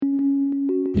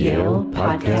Yale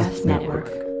Podcast Network.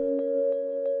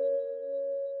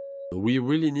 We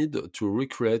really need to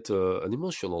recreate an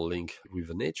emotional link with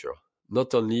nature.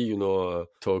 Not only,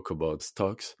 talk about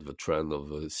stocks, the trend of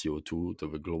CO2,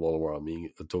 the global warming,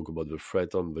 talk about the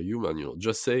threat on the human,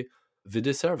 just say they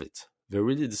deserve it. They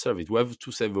really deserve it. We have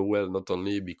to save the whale not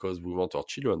only because we want our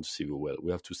children to see the whale.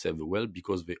 We have to save the whale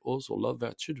because they also love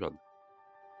their children.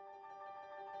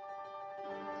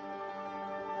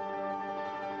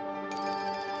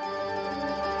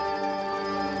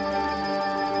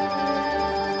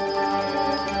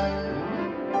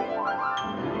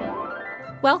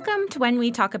 Welcome to When We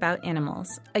Talk About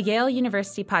Animals, a Yale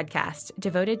University podcast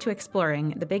devoted to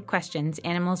exploring the big questions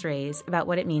animals raise about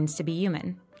what it means to be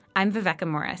human. I'm Viveka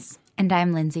Morris. And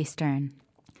I'm Lindsay Stern.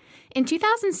 In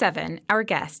 2007, our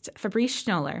guest, Fabrice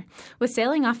Schnoller, was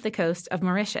sailing off the coast of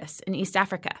Mauritius in East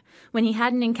Africa when he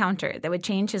had an encounter that would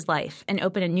change his life and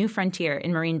open a new frontier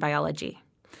in marine biology.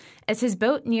 As his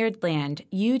boat neared land,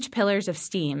 huge pillars of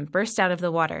steam burst out of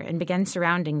the water and began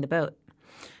surrounding the boat.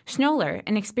 Schnoller,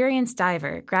 an experienced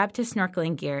diver, grabbed his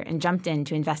snorkeling gear and jumped in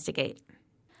to investigate.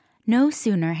 No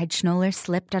sooner had Schnoller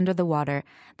slipped under the water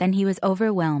than he was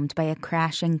overwhelmed by a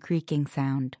crashing, creaking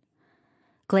sound.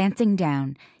 Glancing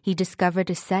down, he discovered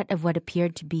a set of what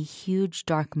appeared to be huge,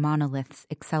 dark monoliths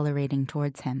accelerating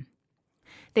towards him.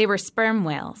 They were sperm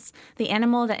whales, the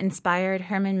animal that inspired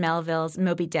Herman Melville's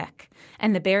Moby Dick,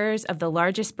 and the bearers of the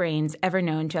largest brains ever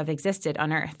known to have existed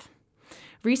on Earth.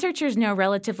 Researchers know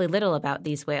relatively little about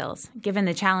these whales, given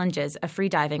the challenges of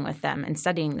freediving with them and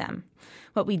studying them.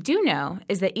 What we do know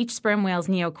is that each sperm whale's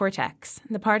neocortex,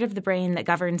 the part of the brain that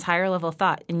governs higher-level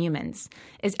thought in humans,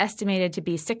 is estimated to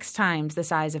be 6 times the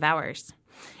size of ours.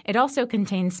 It also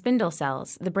contains spindle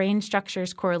cells, the brain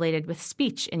structures correlated with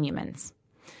speech in humans.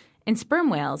 In sperm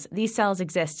whales, these cells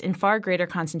exist in far greater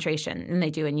concentration than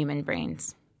they do in human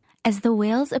brains. As the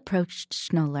whales approached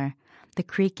Schnoller, the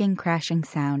creaking, crashing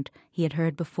sound he had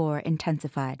heard before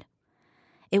intensified.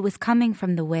 It was coming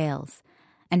from the whales,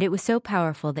 and it was so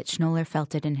powerful that Schnoller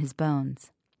felt it in his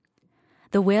bones.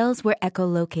 The whales were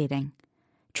echolocating,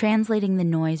 translating the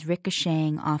noise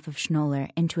ricocheting off of Schnoller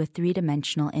into a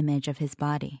 3-dimensional image of his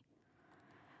body.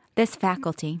 This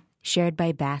faculty, shared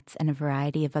by bats and a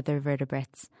variety of other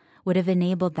vertebrates, would have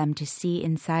enabled them to see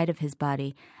inside of his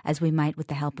body as we might with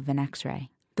the help of an X-ray.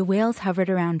 The whales hovered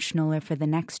around Schnoller for the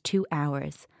next 2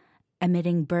 hours,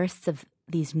 emitting bursts of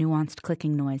these nuanced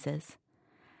clicking noises.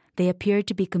 They appeared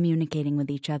to be communicating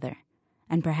with each other,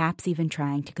 and perhaps even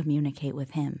trying to communicate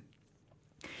with him.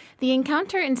 The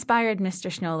encounter inspired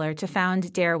Mr. Schnoller to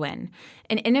found Darwin,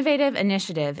 an innovative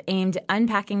initiative aimed at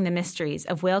unpacking the mysteries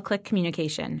of whale click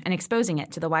communication and exposing it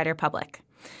to the wider public.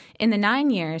 In the 9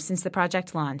 years since the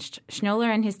project launched,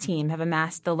 Schnoller and his team have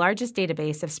amassed the largest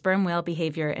database of sperm whale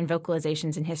behavior and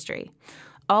vocalizations in history,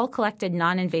 all collected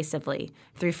non-invasively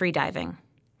through freediving.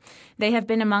 They have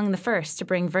been among the first to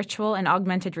bring virtual and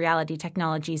augmented reality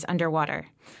technologies underwater,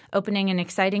 opening an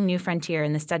exciting new frontier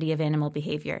in the study of animal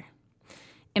behavior.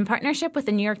 In partnership with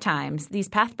the New York Times, these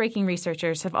path-breaking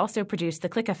researchers have also produced The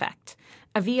Click Effect,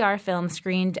 a VR film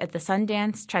screened at the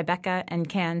Sundance, Tribeca, and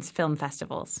Cannes film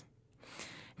festivals.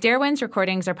 Darwin's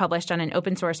recordings are published on an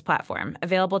open-source platform,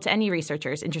 available to any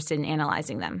researchers interested in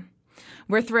analyzing them.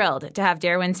 We're thrilled to have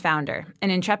Darwin's founder, an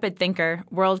intrepid thinker,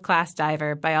 world-class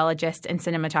diver, biologist, and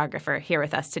cinematographer here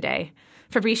with us today.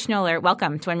 Fabrice Schnoller,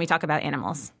 welcome to When We Talk About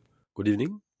Animals. Good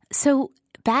evening. So,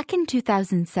 back in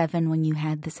 2007 when you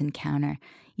had this encounter,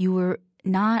 you were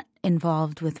not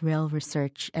involved with real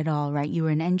research at all, right? You were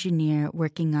an engineer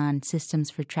working on systems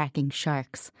for tracking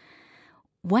sharks.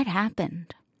 What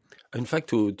happened? In fact,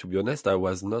 to be honest, I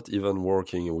was not even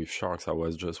working with sharks. I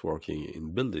was just working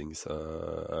in buildings.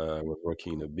 I was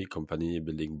working in a big company,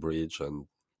 building bridge and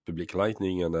public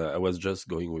lighting, and I was just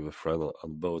going with a friend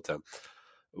on boat. And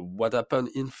what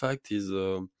happened, in fact, is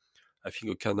I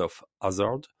think a kind of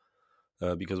hazard,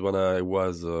 because when I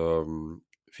was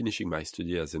finishing my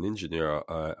study as an engineer,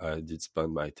 I did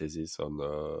spend my thesis on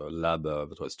a lab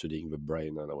that was studying the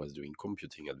brain, and I was doing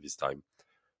computing at this time.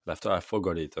 And after I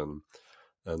forgot it,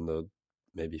 and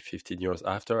maybe 15 years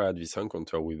after, I had this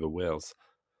encounter with the whales.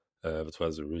 That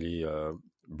was really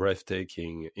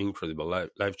breathtaking, incredible,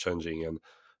 life-changing. And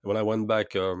when I went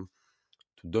back to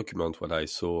document what I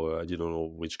saw, I didn't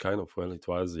know which kind of whale it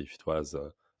was. If it was,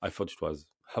 I thought it was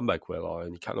humpback whale or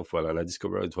any kind of whale, and I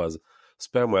discovered it was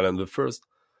sperm whale. And the first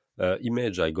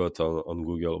image I got on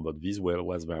Google about this whale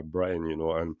was their brain,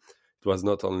 and it was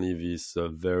not only this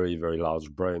very, very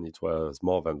large brain, it was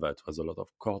more than that. It was a lot of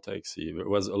cortex. There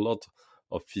was a lot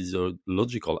of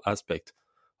physiological aspect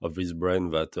of this brain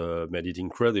that made it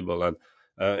incredible. And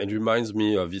It reminds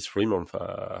me of this 3 months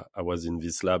I was in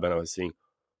this lab, and I was saying,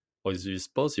 "Oh, is this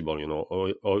possible?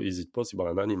 Or is it possible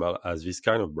an animal has this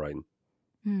kind of brain?"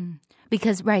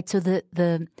 Because, right, so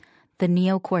the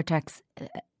neocortex,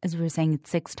 as we were saying,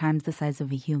 it's 6 times the size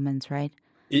of a human's, right?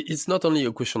 It's not only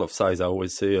a question of size. I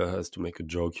always say, as to make a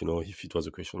joke, if it was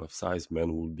a question of size,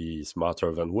 men would be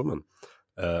smarter than women.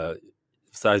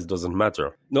 Size doesn't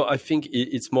matter. No, I think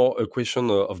it's more a question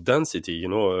of density.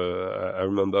 I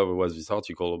remember there was this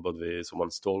article about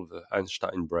someone stole the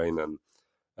Einstein brain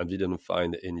and didn't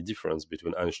find any difference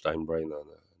between Einstein brain and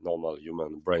a normal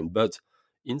human brain. But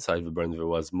inside the brain, there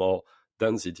was more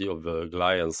density of the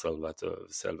glial cell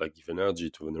that give energy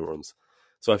to the neurons.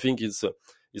 So I think it's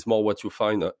more what you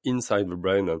find inside the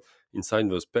brain, and inside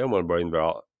the spermal brain there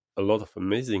are a lot of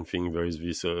amazing things. There is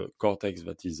this cortex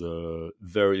that is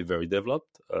very, very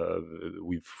developed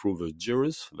through the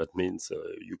gyrus. That means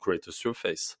you create a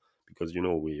surface, because we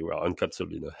are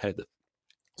encapsulated in a head,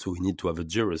 so we need to have a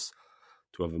gyrus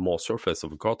to have a more surface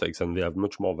of the cortex, and they have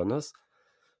much more than us.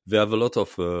 They have a lot of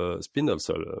spindle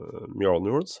cell mirror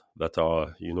neurons that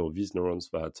are these neurons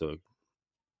that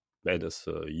made us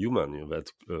human,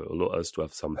 that allow us to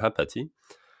have some empathy.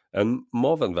 And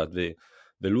more than that, they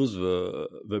lose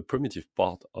the primitive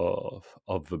part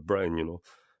of the brain,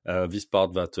 this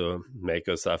part that make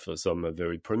us have some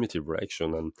very primitive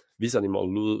reaction, and this animal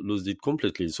lose it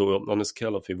completely. So on a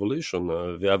scale of evolution,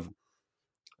 they have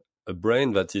a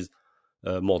brain that is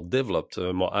more developed,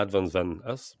 more advanced than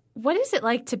us. What is it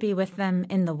like to be with them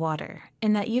in the water?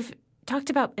 In that you've talked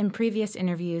about in previous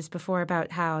interviews before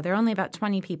about how there are only about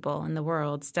 20 people in the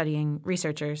world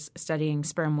researchers studying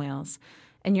sperm whales,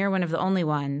 and you're one of the only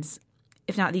ones,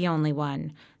 if not the only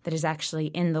one, that is actually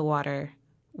in the water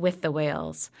with the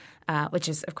whales, which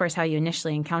is, of course, how you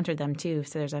initially encountered them, too.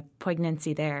 So there's a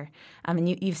poignancy there. And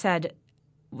you've said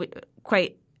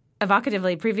quite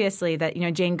evocatively previously that,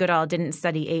 Jane Goodall didn't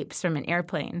study apes from an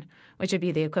airplane, which would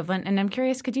be the equivalent. And I'm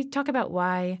curious, could you talk about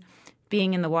why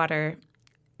being in the water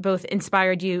both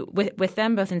inspired you with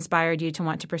them, both inspired you to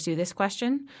want to pursue this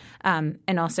question,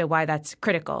 and also why that's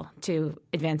critical to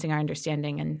advancing our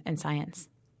understanding and science?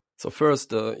 So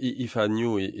first, if I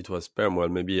knew it was sperm whale,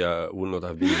 maybe I would not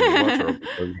have been in the water.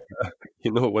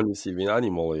 Because, when you see the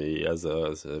animal, he has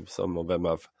some of them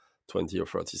have 20 or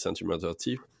 30 centimeter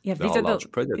teeth. Yeah, these are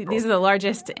the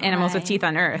largest animals with teeth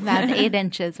on Earth. About 8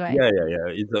 inches, right? Yeah.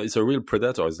 It's a real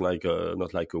predator. It's like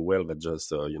not like a whale that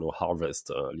just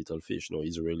harvests little fish.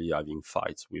 He's really having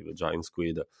fights with a giant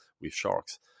squid, with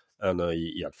sharks, and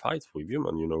he had fights with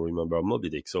humans. Remember Moby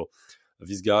Dick. So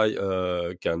this guy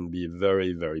can be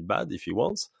very, very bad if he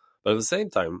wants, but at the same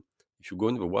time, if you go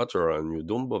in the water and you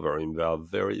don't bother him, they are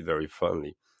very, very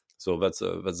friendly. So that's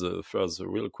the first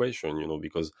real question,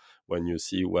 because when you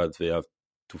see what they have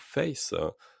to face,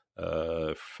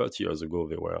 30 years ago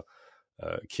they were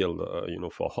killed,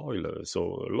 for oil.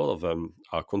 So a lot of them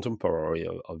are contemporary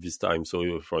of this time.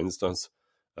 So, for instance,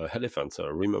 elephants.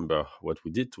 Remember what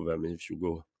we did to them. If you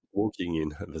go walking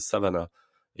in the savannah,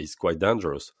 it's quite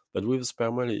dangerous. But with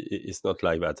sperm whale, it's not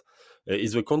like that.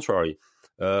 It's the contrary.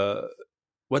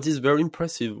 What is very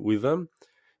impressive with them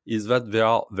is that they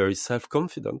are very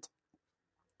self-confident.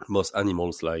 Most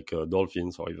animals like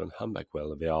dolphins or even humpback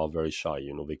whale, they are very shy.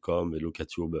 They come, they look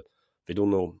at you, but they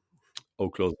don't know how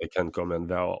close they can come, and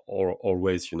they are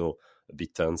always, a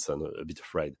bit tense and a bit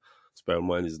afraid. Sperm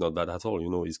whale is not that at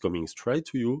all. He's coming straight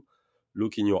to you,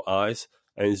 look in your eyes,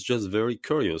 and it's just very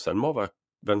curious. And more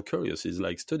than curious, he's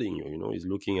like studying you. He's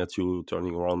looking at you,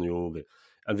 turning around you,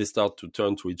 and they start to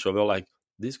turn to each other, like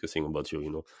discussing about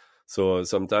you. So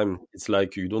sometimes it's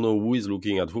like you don't know who is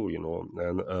looking at who,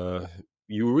 and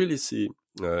you really see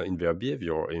in their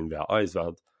behavior, in their eyes,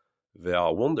 that they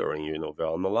are wondering, they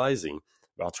are analyzing,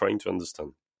 they are trying to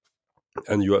understand.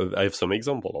 And I have some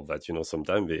example of that.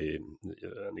 Sometimes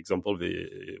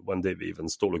one day they even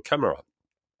stole a camera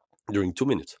during 2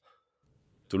 minutes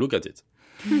to look at it.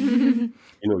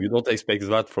 You don't expect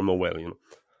that from a whale,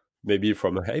 maybe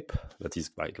from a ape that is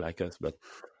quite like us, but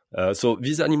so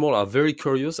these animals are very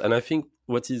curious, and I think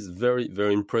what is very,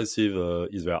 very impressive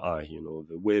is their eye.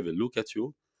 The way they look at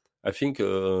you. I think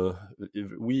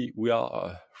we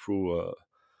are through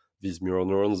these mirror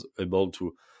neurons able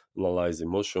to analyze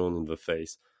emotion in the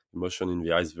face, emotion in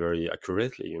the eyes very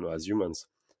accurately, as humans.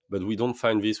 But we don't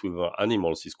find this with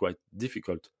animals. It's quite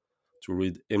difficult to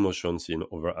read emotions in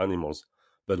other animals.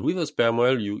 But with a sperm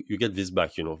whale, you get this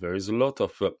back. There is a lot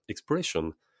of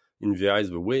expression in the eyes,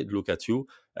 the way it look at you,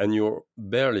 and you're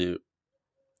barely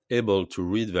able to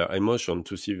read their emotion,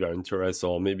 to see their interest,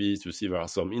 or maybe to see there are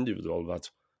some individuals that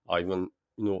are even,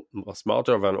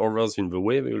 smarter than others in the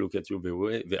way they look at you, the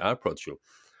way they approach you.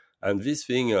 And this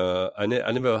thing, I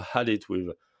never had it with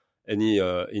any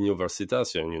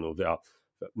universitation. They are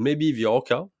maybe the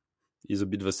Orca is a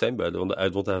bit the same, but I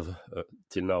don't have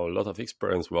till now a lot of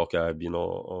experience with Orca. I've been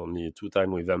only 2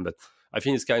 times with them, but I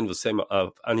think it's kind of the same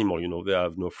animal. They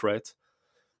have no threat.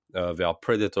 They are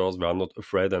predators. They are not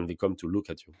afraid, and they come to look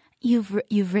at you.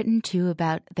 You've written too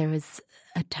about there was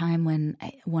a time when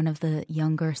one of the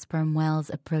younger sperm whales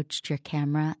approached your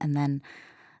camera, and then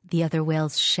the other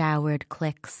whales showered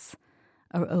clicks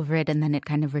over it, and then it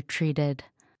kind of retreated.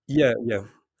 Yeah.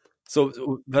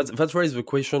 So that raises the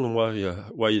question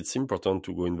why it's important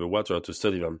to go in the water to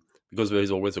study them, because there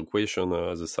is always a question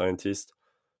as a scientist.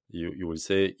 You will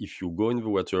say if you go in the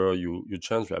water, you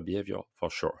change their behavior for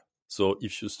sure. So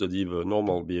if you study the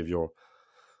normal behavior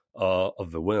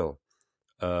of the whale,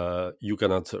 you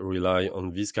cannot rely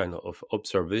on this kind of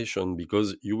observation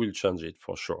because you will change it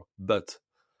for sure. But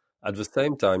at the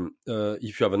same time,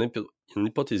 if you have an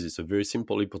hypothesis, a very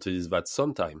simple hypothesis that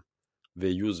sometimes they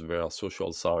use their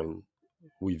social sign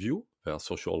with you, their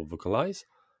social vocalize,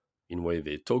 in way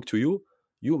they talk to you,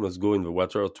 you must go in the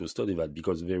water to study that,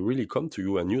 because they really come to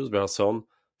you and use their sound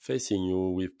facing you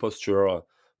with posture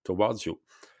towards you.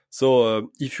 So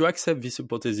if you accept this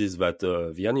hypothesis that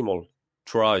the animal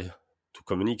try to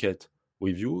communicate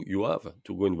with you, you have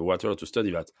to go in the water to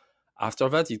study that. After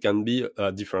that, it can be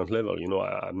a different level.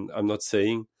 I'm not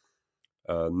saying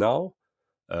now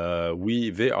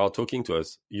they are talking to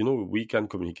us. We can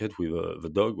communicate with the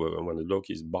dog when the dog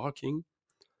is barking.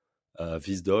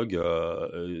 This dog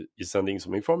is sending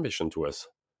some information to us.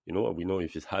 We know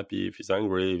if he's happy, if he's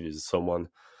angry, if there's someone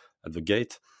at the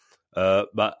gate.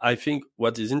 But I think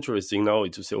what is interesting now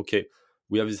is to say, okay,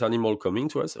 we have this animal coming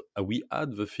to us. We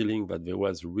had the feeling that there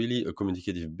was really a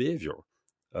communicative behavior.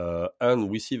 And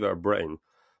we see their brain,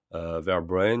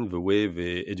 the way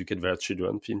they educate their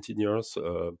children, 15 years,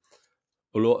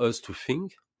 allow us to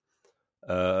think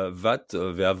that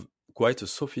they have quite a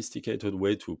sophisticated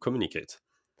way to communicate.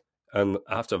 And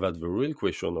after that, the real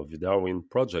question of the Darwin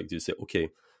project is say, okay,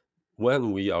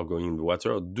 when we are going in the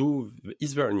water,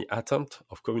 is there any attempt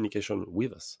of communication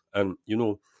with us? And,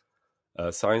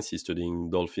 science is studying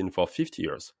dolphins for 50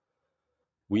 years.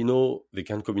 We know they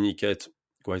can communicate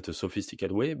quite a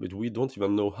sophisticated way, but we don't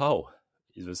even know how.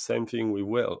 It's the same thing with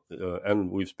whale.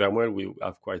 And with sperm whale, we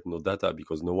have quite no data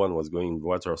because no one was going in the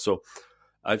water. So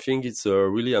I think it's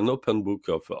really an open book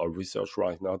of research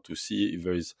right now to see if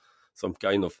there is some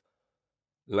kind of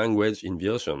language in the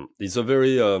ocean. It's a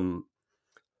very,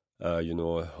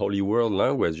 holy world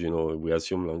language. We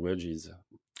assume language is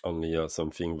only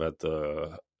something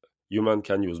that human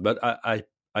can use. But I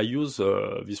use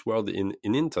this word in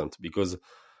intent, because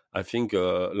I think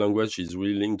language is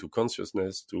really linked to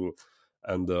consciousness, to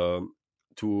the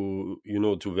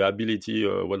ability,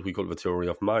 what we call the theory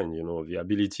of mind. The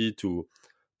ability to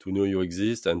know you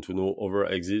exist and to know other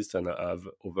exist and have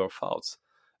other thoughts.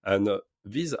 And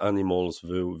these animals,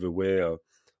 the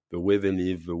way they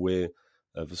live, the way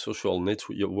the social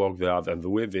network they have, and the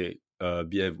way they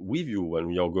behave with you when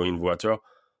you are going in water,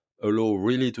 allow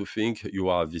really to think you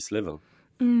are at this level.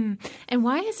 And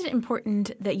why is it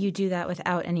important that you do that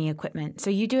without any equipment?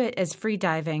 So you do it as free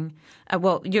diving.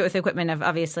 You do it with equipment of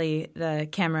obviously the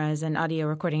cameras and audio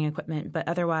recording equipment, but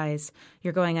otherwise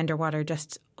you're going underwater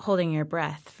just holding your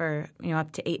breath for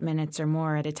up to 8 minutes or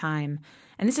more at a time.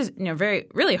 And this is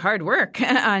really hard work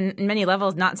on many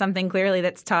levels, not something clearly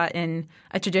that's taught in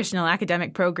a traditional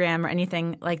academic program or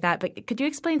anything like that. But could you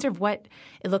explain sort of what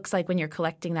it looks like when you're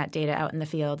collecting that data out in the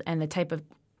field and the type of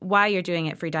why you're doing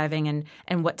it free diving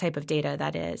and what type of data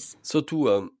that is? So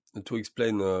to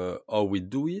explain how we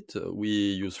do it, we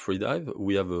use freedive.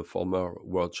 We have a former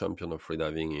world champion of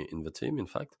freediving in the team, in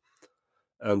fact.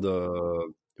 And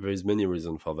there is many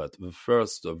reasons for that. The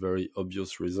first, a very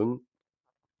obvious reason,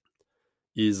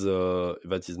 is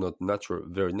that is not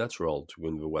very natural to go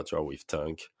in the water with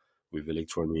tank, with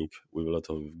electronic, with a lot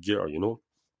of gear,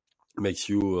 makes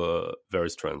you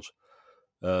very strange.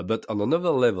 But on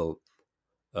another level,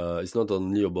 it's not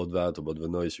only about that, about the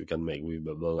noise you can make with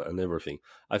bubble and everything.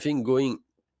 I think going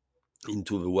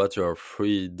into the water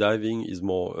free diving is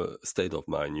more a state of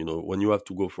mind. When you have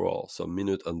to go for some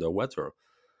minute underwater,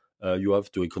 you have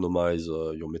to economize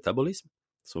your metabolism.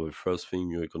 So the first thing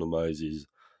you economize is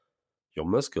your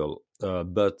muscle,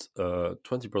 but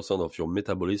 20% of your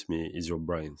metabolism is your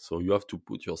brain. So you have to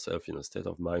put yourself in a state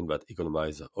of mind that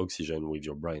economize oxygen with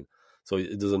your brain. So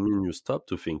it doesn't mean you stop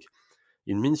to think.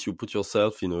 It means you put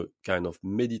yourself in a kind of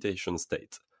meditation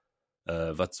state.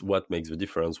 That's what makes the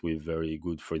difference with very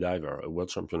good freediver. A world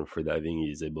champion of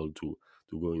freediving is able to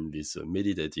go in this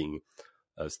meditating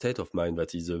state of mind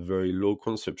that is a very low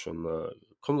consumption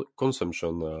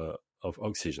consumption of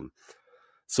oxygen.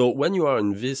 So when you are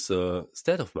in this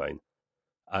state of mind,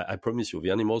 I promise you,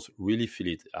 the animals really feel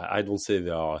it. I don't say they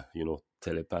are,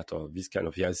 telepath or this kind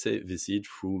of thing. I say they see it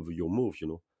through your move,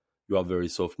 You are very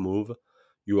soft move.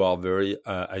 You are very,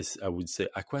 I would say,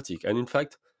 aquatic. And in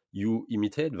fact, you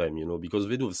imitate them, because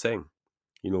they do the same.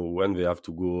 When they have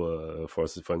to go, for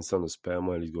instance, a sperm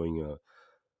whale is going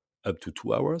up to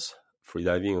 2 hours, free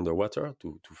diving underwater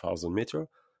to 2,000 meters,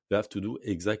 they have to do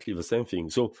exactly the same thing.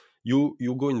 So you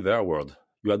go in their world.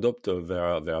 You adopt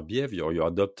their behavior. You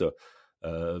adopt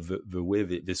the way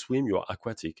they swim. You are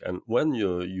aquatic. And when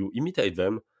you imitate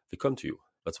them, they come to you.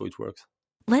 That's how it works.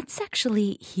 Let's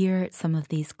actually hear some of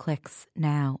these clicks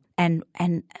now. And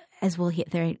as we'll hear,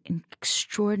 they're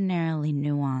extraordinarily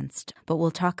nuanced. But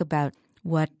we'll talk about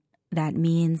what that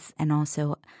means and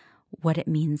also what it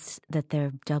means that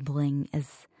they're doubling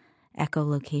as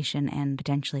echolocation and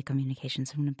potentially communication.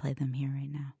 So I'm going to play them here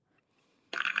right now.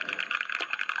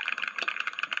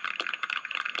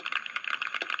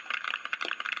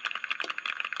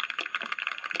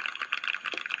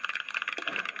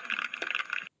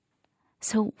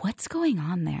 So what's going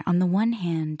on there? On the one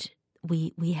hand,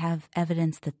 we have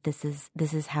evidence that this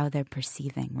is how they're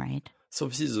perceiving, right? So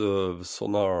this is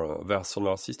their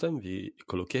sonar system, the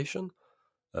echolocation,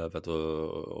 that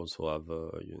also have,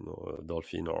 a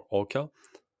dolphin or orca.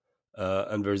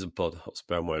 And there is a pod of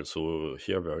sperm whale. So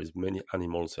here there is many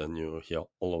animals and you hear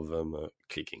all of them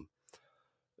clicking.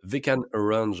 They can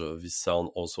arrange this sound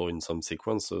also in some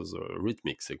sequences,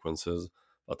 rhythmic sequences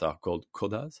that are called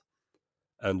codas.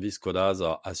 And these codas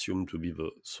are assumed to be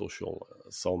the social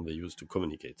sound they use to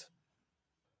communicate.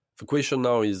 The question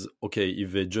now is, okay,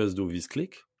 if they just do this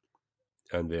click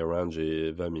and they arrange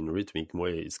them in rhythmic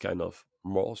way, it's kind of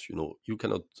Morse, you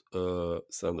cannot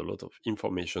send a lot of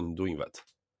information doing that.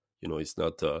 It's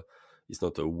not a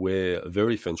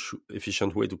very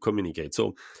efficient way to communicate.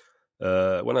 So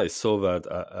when I saw that,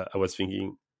 I was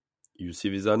thinking, you see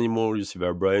this animal, you see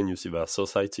their brain, you see their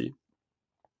society,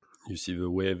 you see the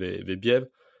way they behave.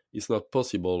 It's not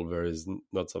possible. There is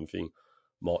not something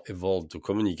more evolved to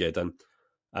communicate. And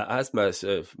I asked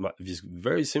myself this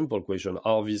very simple question: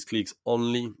 are these clicks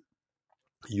only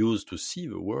used to see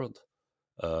the world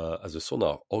as a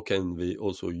sonar, or can they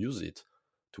also use it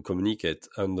to communicate?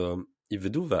 And if they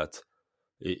do that,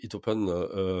 it opens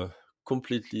a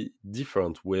completely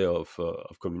different way of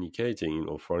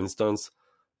communicating. For instance,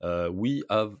 we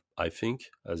have, I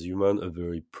think, as humans, a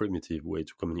very primitive way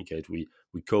to communicate. We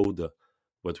code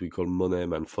what we call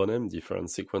moneme and phoneme,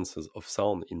 different sequences of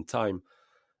sound in time.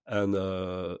 And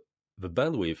the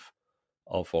bandwidth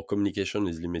of our communication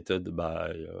is limited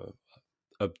by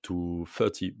up to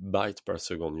 30 bytes per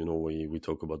second. We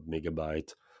talk about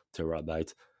megabyte,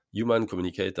 terabyte. Humans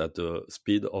communicate at a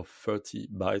speed of 30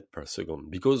 bytes per second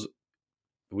because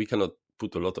we cannot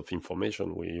put a lot of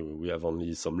information. We have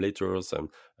only some letters, and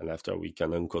after we can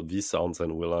encode these sounds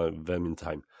and we'll have them in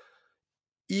time.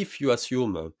 If you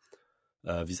assume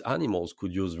these animals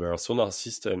could use their sonar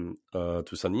system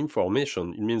to send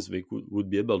information, it means they would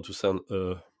be able to send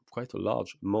quite a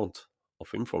large amount of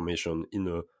information in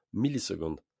a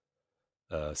millisecond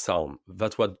sound.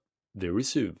 That's what they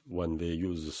receive when they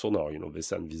use the sonar. They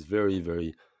send this very,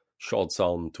 very short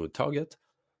sound to a target.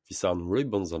 The sound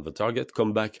rebounds on the target,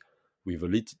 come back with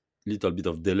a little bit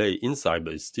of delay inside,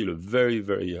 but it's still a very,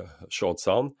 very short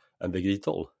sound, and they get it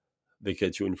all. They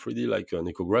get you in 3D like an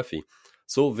echography.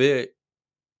 So it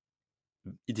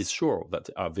is sure that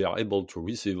they are able to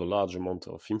receive a large amount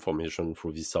of information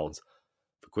through these sounds.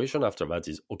 The question after that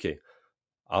is, okay,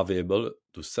 are they able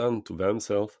to send to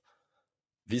themselves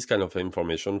this kind of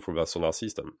information through their sonar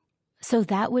system? So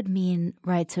that would mean,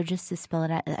 right, so just to spell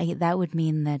it out, that would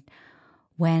mean that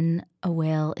when a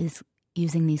whale is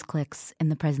using these clicks in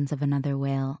the presence of another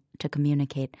whale to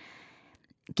communicate,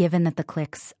 given that the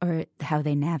clicks are how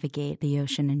they navigate the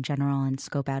ocean in general and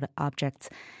scope out objects,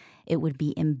 it would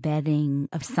be embedding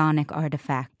a sonic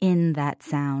artifact in that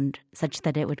sound such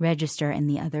that it would register in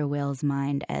the other whale's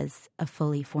mind as a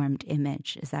fully formed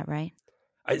image. Is that right?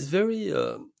 It's very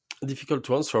difficult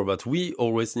to answer, but we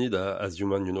always need, as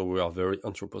humans, we are very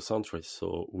anthropocentric,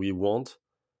 so we want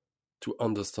to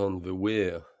understand the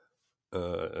way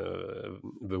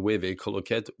they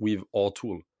collocate with our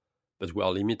tool. But we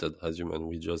are limited as humans.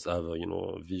 We just have,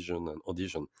 vision and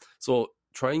audition. So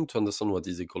trying to understand what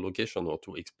is echolocation or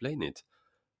to explain it,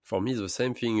 for me, is the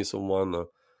same thing as someone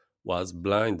was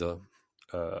blind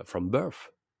from birth,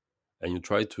 and you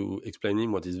try to explain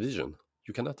him what is vision.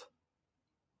 You cannot.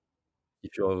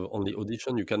 If you have only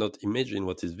audition, you cannot imagine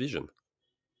what is vision,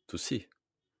 to see.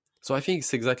 So I think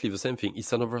it's exactly the same thing.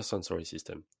 It's another sensory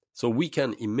system. So we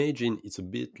can imagine it's a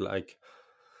bit like,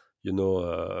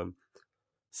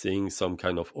 seeing some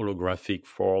kind of holographic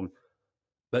form.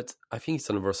 But I think it's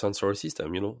another sensory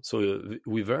system, So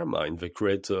with their mind, they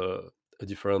create a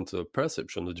different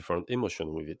perception, a different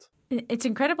emotion with it. It's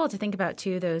incredible to think about,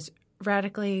 too, those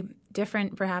radically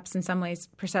different, perhaps in some ways,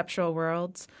 perceptual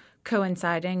worlds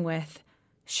coinciding with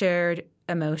shared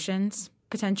emotions,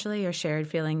 potentially, or shared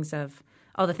feelings of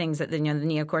all the things that the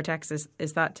neocortex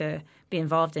is thought to be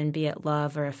involved in, be it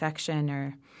love or affection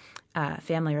or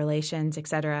family relations,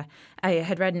 etc. I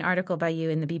had read an article by you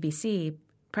in the BBC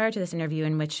prior to this interview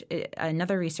in which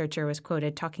another researcher was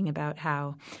quoted talking about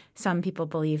how some people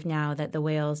believe now that the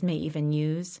whales may even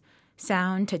use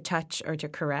sound to touch or to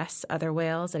caress other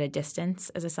whales at a distance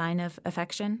as a sign of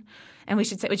affection. And we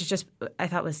should say, which is just, I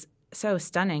thought was so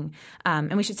stunning.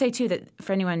 And we should say, too, that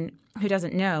for anyone who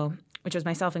doesn't know, which was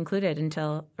myself included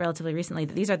until relatively recently,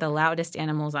 that these are the loudest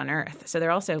animals on Earth. So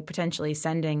they're also potentially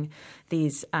sending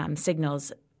these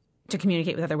signals to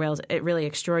communicate with other whales at really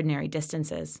extraordinary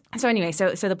distances. So anyway,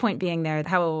 so the point being there,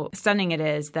 how stunning it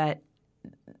is that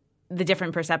the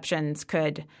different perceptions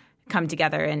could come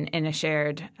together in a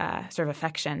shared sort of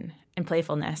affection and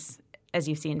playfulness, as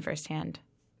you've seen firsthand.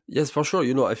 Yes, for sure.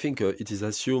 I think it is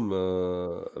assumed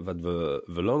that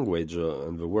the language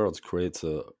and the words create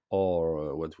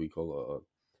our what we call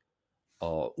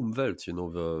our Umwelt.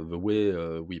 The way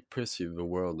we perceive the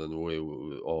world and the way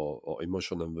our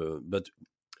emotion but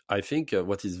I think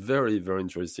what is very, very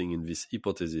interesting in this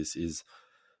hypothesis is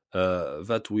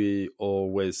that we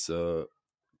always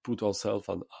put ourselves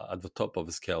at the top of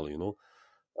the scale,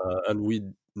 and we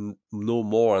know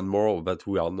more and more that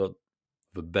we are not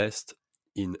the best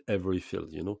in every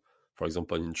field, For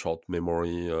example, in short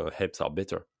memory, apes are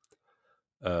better.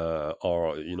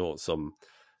 Or,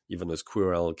 even a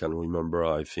squirrel can remember,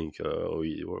 I think,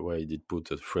 where he did put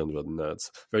 300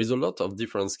 nuts. There is a lot of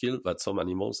different skills that some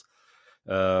animals,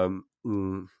 have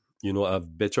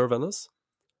better than us.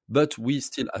 But we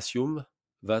still assume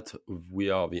that we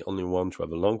are the only one to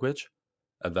have a language,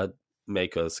 and that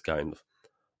make us kind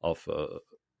of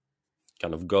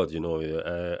God.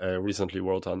 I recently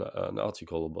wrote an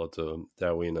article about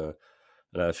Darwin, and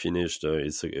I finished.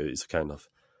 It's a kind of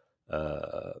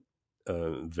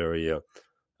very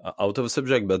out of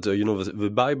subject, but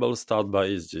the Bible starts by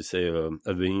is to say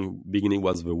at the beginning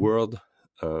was the Word,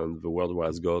 and the Word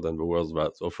was God, and the Word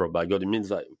was offered by God. It means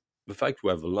that the fact we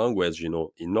have a language,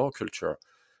 in our culture,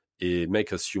 it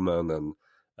makes us human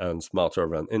and smarter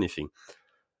than anything.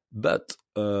 But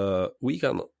we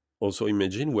can also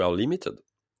imagine we are limited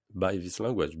by this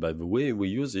language, by the way we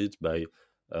use it, by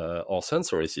our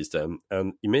sensory system.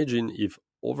 And imagine if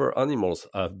other animals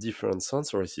have different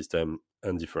sensory system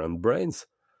and different brains,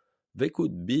 they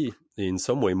could be in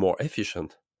some way more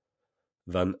efficient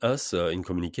than us in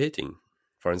communicating.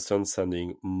 For instance,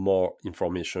 sending more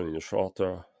information in a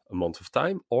shorter amount of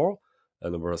time. Or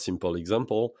another simple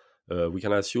example, we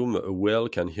can assume a whale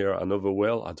can hear another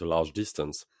whale at a large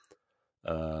distance.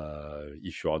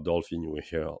 If you are a dolphin, you will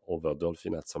hear other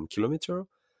dolphin at some kilometer.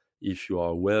 If you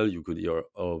are a whale, you could hear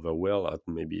other whale at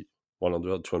maybe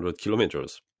 100, 200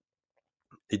 kilometers.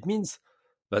 It means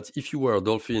that if you were a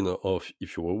dolphin or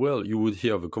if you were a whale, you would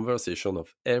hear the conversation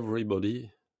of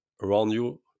everybody around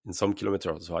you in some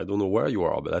kilometers. So I don't know where you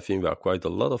are, but I think there are quite a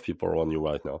lot of people around you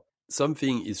right now.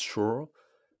 Something is sure,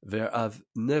 there have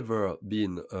never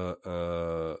been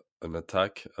an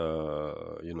attack,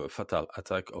 a fatal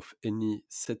attack of any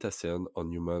cetacean on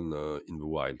human in the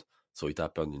wild. So it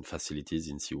happened in facilities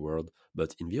in SeaWorld,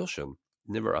 but in the ocean,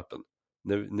 never happened.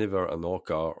 Never an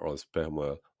orca or a sperm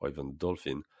whale or even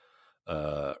dolphin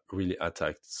really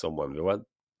attacked someone. There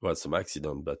was some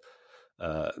accident, but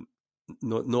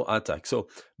no attack. So,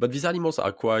 but these animals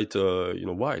are quite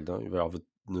wild. Huh? They are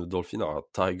the dolphins are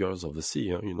tigers of the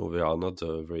sea. Huh? They are not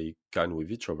very kind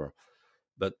with each other,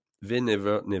 but they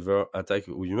never attack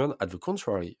human. At the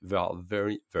contrary, they are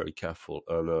very, very careful,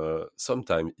 and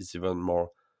sometimes it's even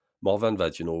more than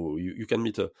that. You can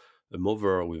meet a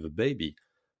mother with a baby,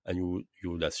 and you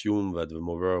would assume that the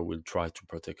mother will try to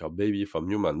protect her baby from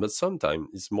human, but sometimes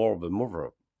it's more the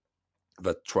mother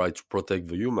that try to protect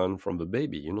the human from the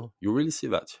baby. You really see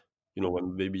that.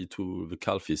 When the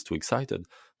calf is too excited,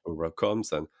 the mother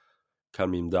comes and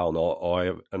calm him down. Or I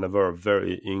have another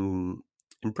very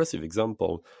impressive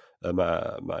example.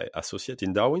 My associate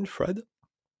in Darwin, Fred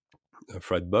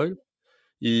Boyle,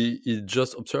 he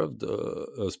just observed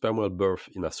a sperm whale birth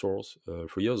in Azores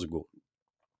 3 years ago.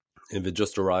 And they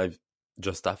just arrived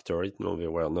just after it. They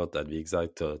were not at the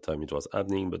exact time it was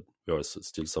happening, but there was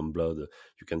still some blood.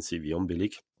 You can see the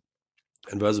umbilic.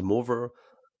 And there's a mother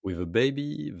with a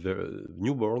baby, the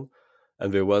newborn,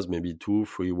 and there was maybe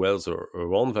 2-3 whales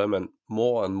around them, and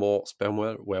more sperm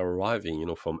whales were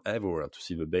arriving, from everywhere to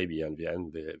see the baby. And they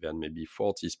had maybe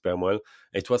 40 sperm whales.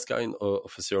 It was kind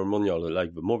of a ceremonial,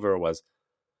 like the mother was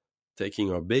taking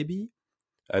her baby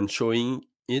and showing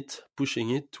it, pushing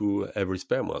it to every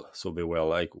sperm whale. So they were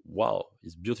like, wow,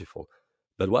 it's beautiful.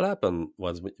 But what happened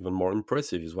was even more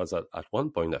impressive. It was that at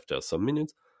one point, after some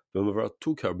minutes, the mother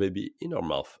took her baby in her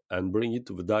mouth and bring it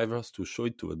to the divers to show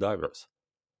it to the divers.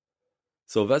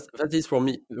 So that is for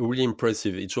me really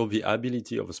impressive. It shows the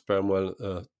ability of a sperm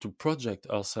whale to project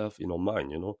herself in her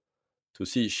mind, to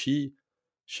see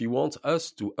she wants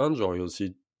us to enjoy,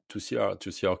 to see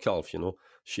our calf,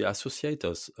 She associates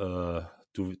us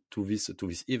to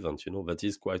this event, that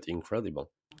is quite incredible.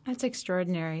 That's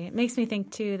extraordinary. It makes me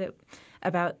think too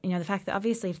about the fact that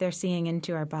obviously if they're seeing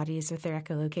into our bodies with their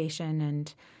echolocation,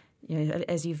 and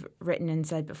as you've written and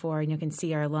said before, can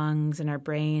see our lungs and our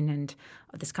brain and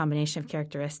this combination of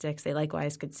characteristics. They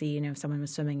likewise could see, if someone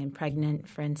was swimming and pregnant,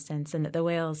 for instance, and that the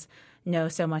whales know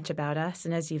so much about us.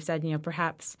 And as you've said,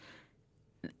 perhaps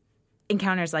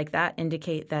encounters like that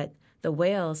indicate that the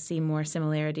whales see more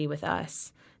similarity with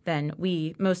us than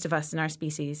most of us in our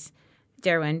species,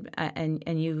 Derwin,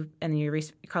 and you and your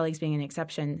colleagues being an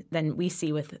exception, than we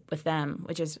see with them,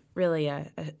 which is really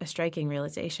a striking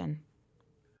realization.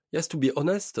 Yes, to be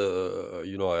honest,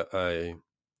 I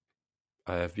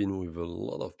have been with a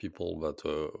lot of people that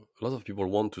a lot of people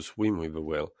want to swim with a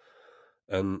whale,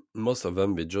 and most of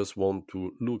them, they just want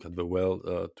to look at the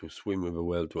whale, to swim with the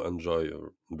whale, to enjoy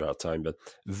their time. But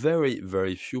very,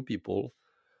 very few people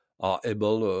are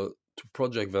able to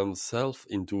project themselves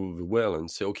into the whale and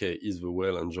say, okay, is the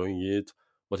whale enjoying it?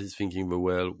 What is thinking the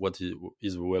whale? What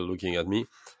is the whale looking at me?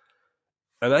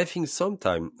 And I think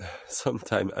sometime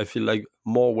I feel like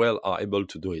more whales are able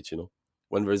to do it,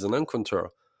 When there is an encounter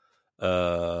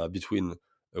between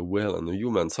a whale and a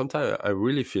human, sometimes I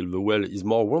really feel the whale is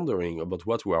more wondering about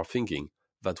what we are thinking,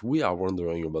 that we are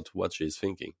wondering about what she is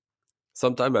thinking.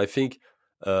 Sometimes I think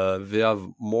they have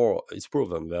more, it's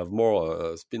proven, they have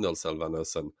more spindle cell than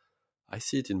us, and I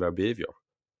see it in their behavior.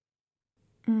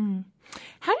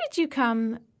 How did you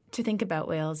come to think about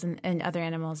whales and other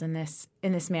animals in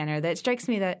this manner? That strikes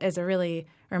me that as a really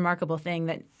remarkable thing.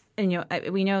 That, and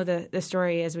we know the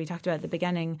story, as we talked about at the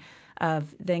beginning,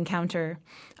 of the encounter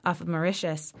off of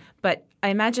Mauritius. But I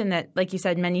imagine that, like you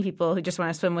said, many people who just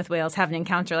want to swim with whales have an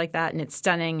encounter like that, and it's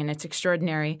stunning and it's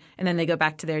extraordinary, and then they go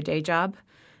back to their day job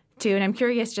too. And I'm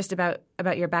curious just about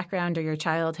your background or your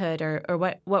childhood, or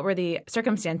what were the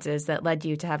circumstances that led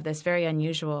you to have this very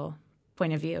unusual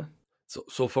point of view?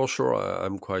 So for sure,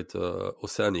 I'm quite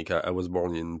oceanic. I was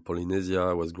born in Polynesia.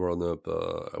 I was grown up.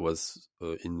 I was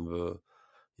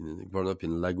grown up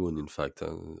in lagoon, in fact,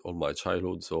 all my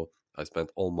childhood. So I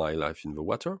spent all my life in the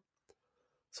water.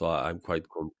 So I'm quite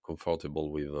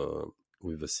comfortable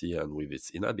with the sea and with its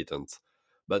inhabitants.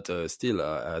 But still,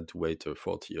 I had to wait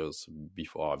 40 years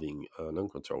before having an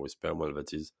encounter with sperm whale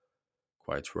that is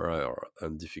quite rare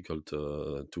and difficult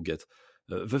to get.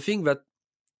 The thing that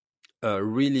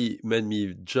really made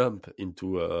me jump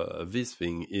into this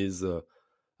thing is,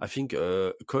 I think,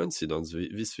 coincidence.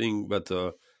 This thing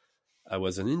that I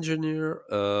was an engineer,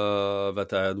 that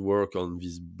I had worked on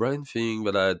this brain thing,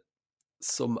 that I had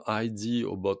some idea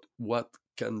about what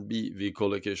can be the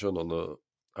collocation on a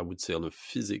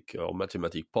physics or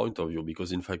mathematics point of view,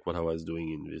 because in fact what I was doing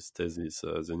in this thesis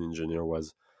as an engineer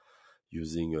was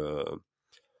using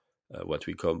what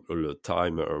we call a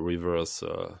time reverse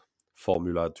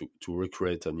formula to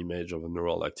recreate an image of a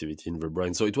neural activity in the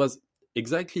brain. So it was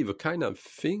exactly the kind of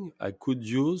thing I could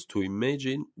use to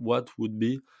imagine what would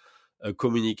be a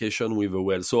communication with a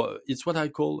whale. So it's what I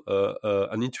call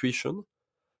an intuition.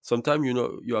 Sometimes,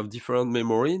 you have different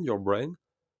memory in your brain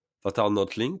that are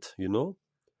not linked,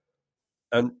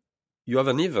 and you have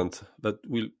an event that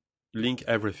will link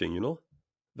everything,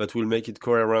 that will make it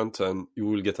coherent, and you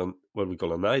will get what we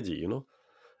call an idea,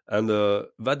 And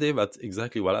that day, that's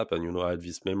exactly what happened. I had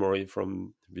this memory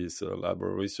from this lab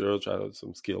research. I had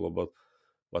some skill about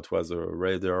what was a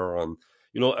radar, and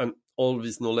and all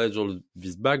this knowledge, all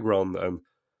this background,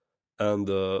 and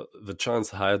the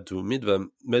chance I had to meet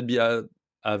them. Maybe I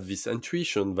have this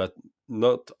intuition that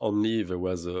not only there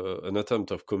was an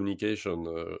attempt of communication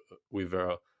with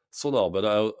their sonar, but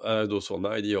I had also an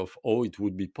idea of how it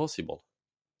would be possible.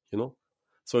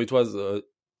 So it was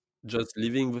just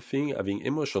living the thing, having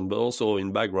emotion, but also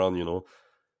in background,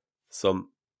 some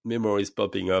memories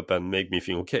popping up and make me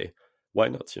think, okay, why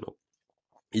not,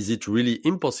 Is it really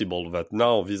impossible that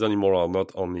now these animals are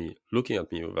not only looking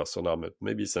at me with their sonar, but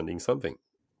maybe sending something?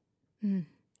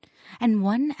 And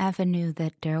one avenue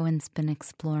that Derwin's been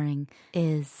exploring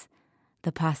is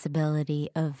the possibility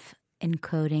of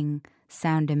encoding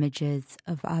sound images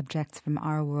of objects from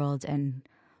our world and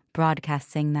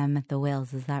broadcasting them at the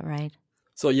whales. Is that right?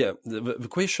 So yeah, the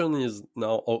question is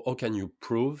now, how can you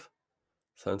prove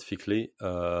scientifically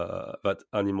that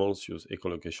animals use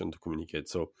echolocation to communicate?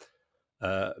 So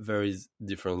there is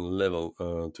different level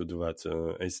to do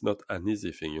that. It's not an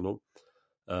easy thing, you know.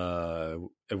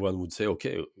 Everyone would say,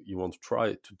 okay, you want to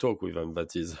try to talk with them.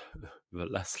 That is the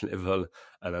last level,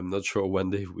 and I'm not sure one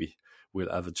day we will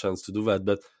have a chance to do that.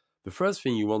 But the first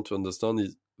thing you want to understand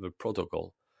is the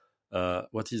protocol.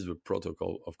 What is the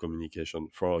protocol of communication?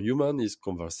 For a human, is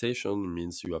conversation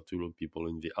means you have to look people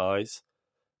in the eyes,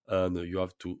 and you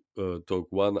have to talk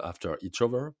one after each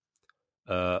other.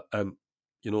 And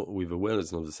you know, with a whale,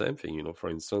 it's not the same thing. You know, for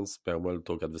instance, sperm whale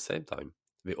talk at the same time;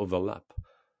 they overlap.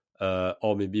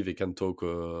 Or maybe they can talk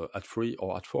at 3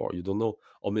 or at 4, you don't know.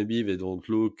 Or maybe they don't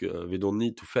look, they don't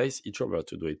need to face each other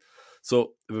to do it.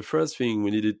 So the first thing we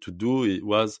needed to do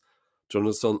was to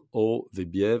understand how they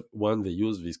behave when they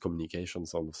use this communication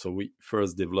sound. So we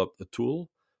first developed a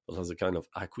tool that has a kind of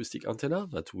acoustic antenna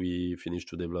that we finished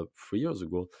to develop 3 years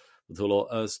ago that allow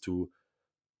us to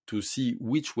see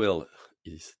which whale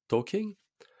is talking.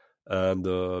 And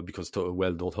because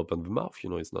whale don't open the mouth, you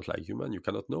know, it's not like human, you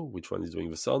cannot know which one is doing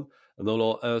the sound, and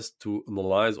allow us to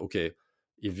analyze, okay,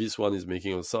 if this one is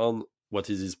making a sound, what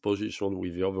is his position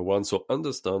with the other one? So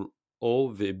understand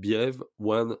how they behave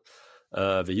when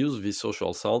they use these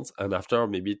social sounds, and after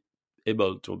maybe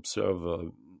able to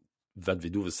observe that they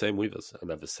do the same with us and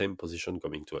have the same position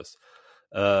coming to us.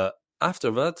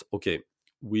 After that, okay,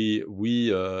 we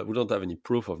don't have any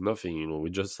proof of nothing, you know,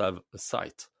 we just have a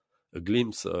sight, a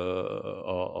glimpse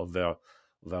of their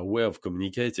way of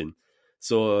communicating.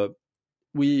 So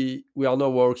we are now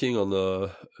working on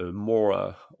a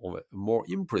more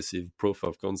impressive proof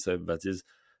of concept, that is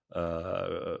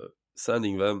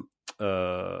sending them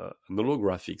an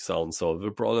holographic sound. So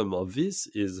the problem of this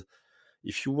is,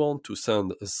 if you want to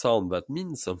send a sound that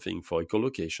means something for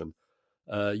echolocation,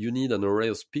 you need an array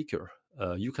of speaker.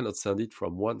 You cannot send it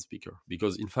from one speaker,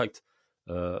 because in fact,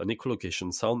 an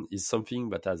echolocation sound is something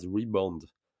that has rebound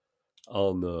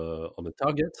on a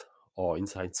target or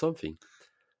inside something,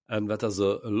 and that has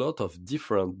a lot of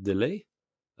different delay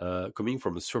coming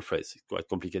from a surface. It's quite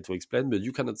complicated to explain, but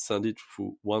you cannot send it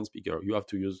through one speaker. You have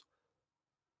to use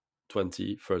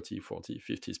 20, 30, 40,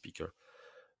 50 speaker.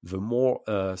 The more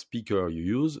speaker you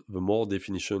use, the more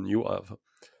definition you have.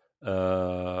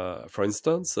 For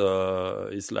instance,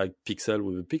 it's like pixel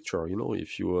with a picture. You know,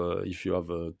 if you have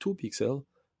 2 pixel,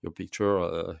 your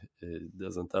picture it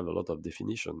doesn't have a lot of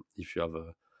definition. If you have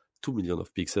 2 million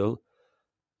of pixel,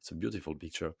 it's a beautiful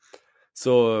picture.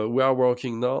 So we are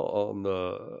working now on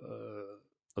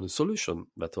a solution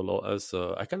that allow us.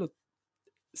 I cannot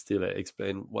still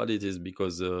explain what it is,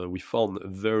 because we found a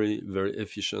very, very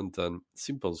efficient and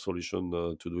simple solution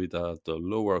to do it at a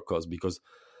lower cost, because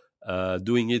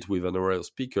doing it with an array of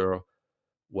speaker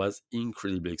was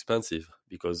incredibly expensive,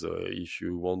 because if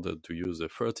you wanted to use a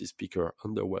 30 speaker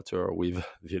underwater with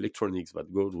the electronics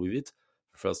that goes with it,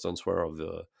 the first answer of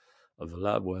the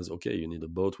lab was, okay, you need a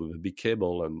boat with a big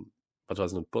cable, and that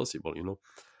was not possible, you know.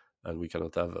 And we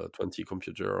cannot have a 20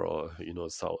 computer or, you know,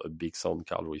 a big sound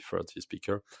card with 30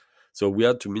 speaker. So we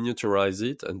had to miniaturize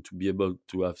it and to be able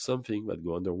to have something that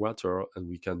go underwater, and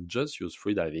we can just use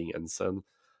freediving and send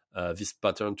this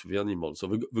pattern to the animal. So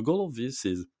the goal of this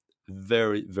is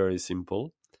very, very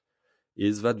simple,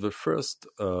 is that the first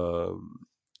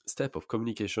step of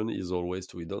communication is always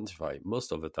to identify,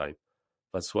 most of the time.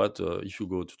 That's what, if you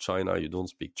go to China, you don't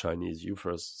speak Chinese, you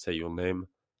first say your name,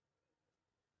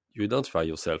 you identify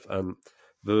yourself. And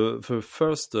the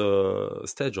first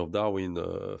stage of Darwin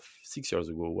 6 years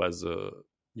ago was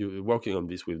you working on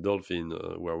this with dolphin.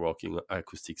 We're working on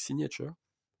acoustic signature.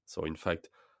 So in fact,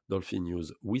 dolphin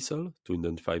use whistle to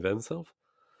identify themselves.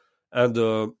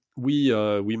 And we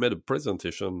made a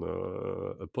presentation,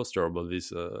 a poster about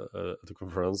this at the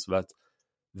conference, that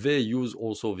they use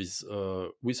also this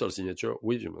whistle signature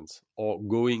with humans, or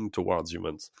going towards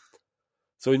humans.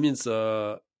 So it means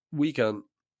we can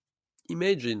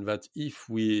imagine that if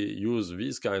we use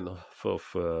this kind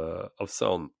of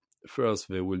sound, first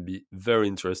they will be very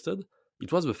interested.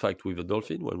 It was the fact with the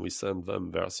dolphin, when we sent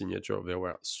them their signature, they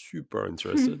were super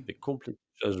interested. They completely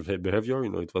changed their behavior. You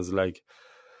know, it was like,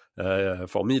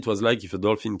 for me, it was like if a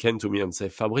dolphin came to me and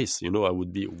said, Fabrice, you know, I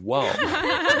would be, wow.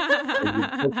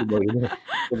 Possible, you know?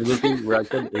 So the dolphin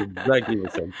reacted exactly the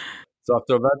same. So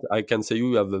after that, I can say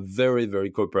you have a very,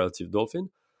 very cooperative dolphin.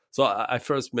 So I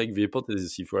first make the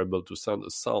hypothesis, if you're able to send a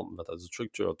sound that has a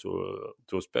structure to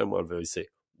a sperm whale, they say,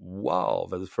 wow,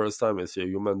 that's the first time I see a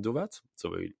human do that. So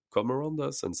they come around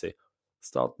us and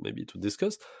start maybe to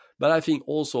discuss. But I think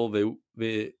also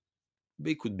they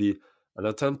could be an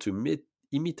attempt to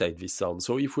imitate this sound.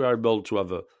 So if we are able to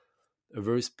have a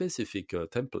very specific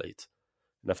template,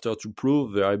 and after to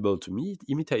prove they are able to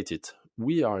imitate it,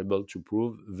 we are able to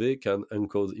prove they can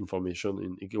encode information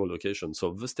in echolocation.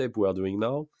 So the step we are doing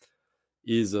now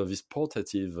is this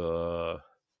portative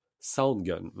sound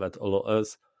gun that allows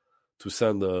us to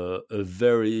send a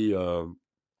very,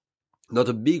 not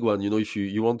a big one. If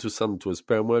you want to send to a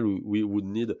sperm whale, we would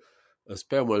need a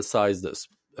sperm whale sized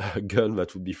gun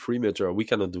that would be 3 meters. We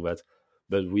cannot do that.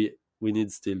 But we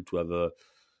need still to have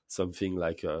something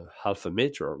like half a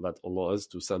meter that allows us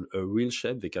to send a real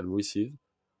shape they can receive,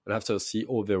 and after see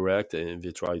how they react and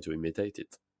they try to imitate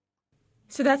it.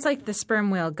 So that's like the sperm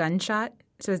whale gunshot.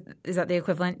 So is that the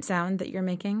equivalent sound that you're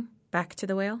making back to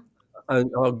the whale?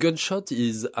 And our gunshot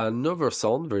is another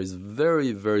sound. There is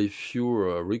very, very few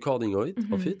recording of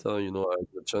it. I had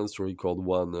a chance to record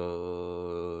one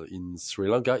in Sri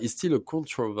Lanka. It's still a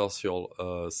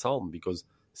controversial sound because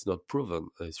it's not proven.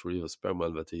 It's really a sperm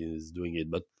whale that is doing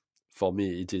it. But for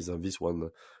me, it is. And this one,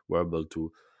 we're able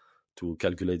to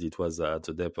calculate it was at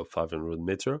a depth of 500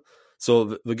 meters.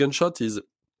 So the gunshot is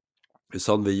a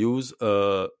sound they use.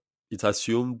 It's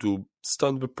assumed to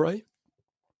stun the prey.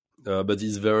 But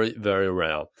it's very, very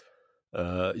rare.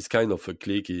 It's kind of a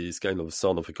click. It's kind of a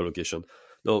sound of echolocation.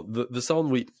 Now, the sound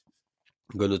we're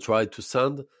going to try to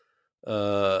send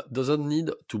doesn't need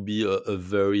to be a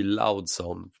very loud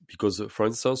sound. Because, for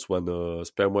instance, when a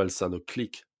sperm whale sends a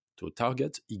click to a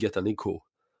target, you get an echo.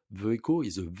 The echo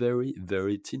is a very,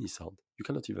 very teeny sound. You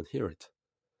cannot even hear it.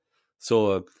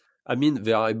 So,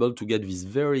 they are able to get this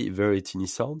very, very teeny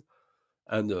sound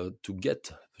and to get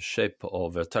the shape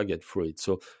of their target through it.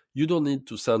 So you don't need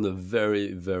to send a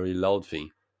very, very loud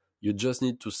thing. You just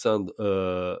need to send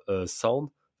a sound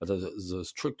that has a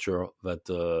structure that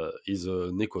is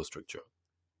an echo structure.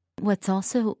 What's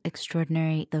also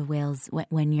extraordinary, the whales,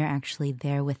 when you're actually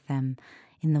there with them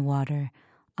in the water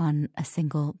on a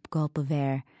single gulp of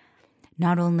air,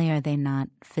 not only are they not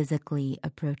physically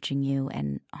approaching you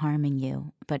and harming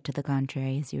you, but to the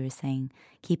contrary, as you were saying,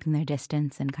 keeping their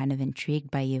distance and kind of intrigued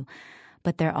by you,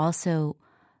 but they're also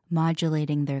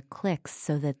modulating their clicks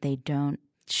so that they don't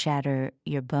shatter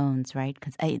your bones, right?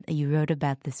 Because you wrote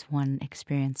about this one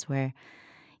experience where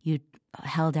you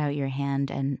held out your hand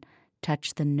and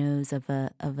touched the nose of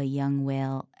a young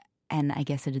whale, and I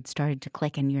guess it had started to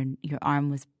click, and your arm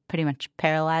was pretty much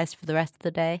paralyzed for the rest of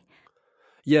the day.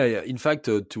 Yeah. In fact,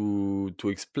 to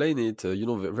explain it,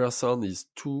 their sound is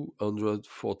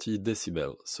 240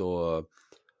 decibel. So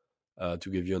to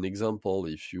give you an example,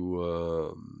 if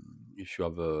you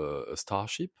have a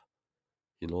starship,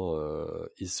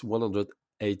 it's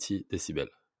 180 decibel,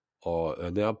 or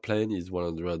an airplane is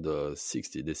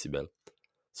 160 decibel.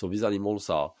 So these animals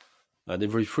are, and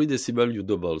every 3 decibel you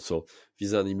double. So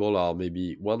these animals are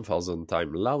maybe 1,000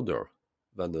 times louder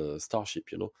than a starship,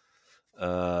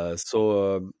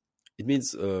 So it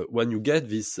means when you get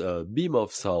this beam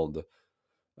of sound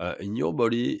in your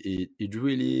body, it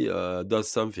really does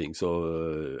something.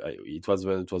 So it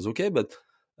was okay, but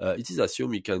it is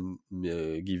assumed it can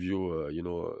give you,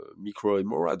 micro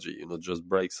hemorrhage. Just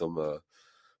break some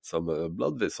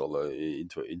blood vessel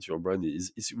into your brain.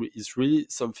 It's really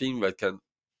something that can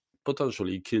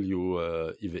potentially kill you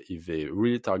if they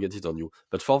really target it on you.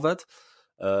 But for that,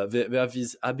 they have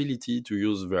this ability to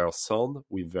use their sound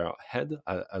with their head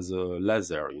as a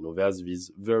laser. There's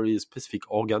this very specific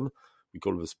organ we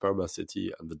call the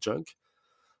spermaceti and the junk.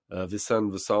 They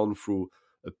send the sound through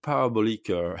a parabolic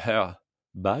hair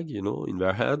bag, in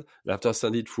their head, and after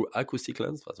send it through acoustic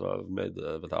lens that are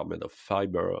made of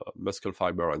fiber, muscle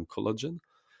fiber, and collagen,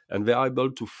 and they are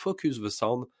able to focus the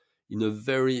sound in a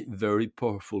very, very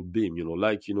powerful beam.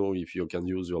 If you can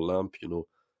use your lamp,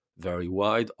 very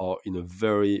wide or in a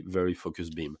very, very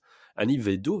focused beam. And if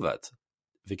they do that,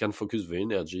 they can focus the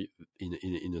energy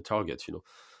in a target,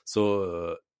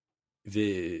 So if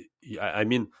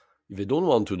they don't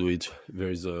want to do it, there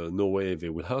is no way they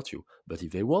will hurt you. But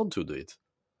if they want to do it,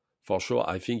 for sure,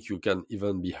 I think you can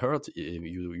even be hurt if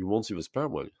you won't see the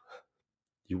sperm whale.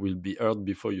 You will be hurt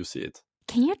before you see it.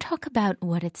 Can you talk about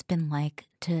what it's been like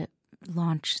to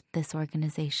launch this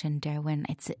organization, Derwin?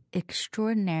 It's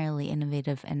extraordinarily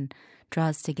innovative and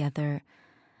draws together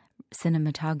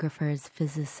cinematographers,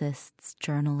 physicists,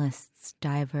 journalists,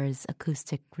 divers,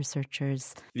 acoustic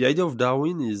researchers. The idea of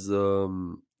Darwin is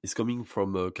coming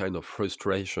from a kind of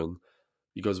frustration,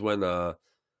 because when I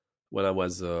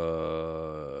was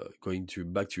going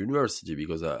back to university,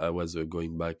 because I was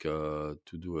going back to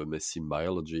do a MSc in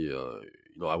biology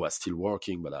I was still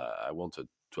working, but I wanted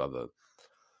to have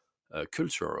a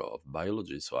culture of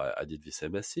biology. So I did this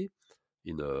MSc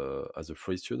as a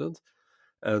free student.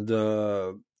 And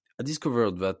I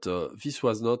discovered that this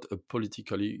was not a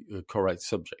politically correct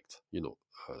subject,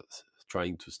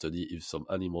 trying to study if some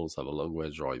animals have a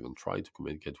language or even try to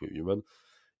communicate with humans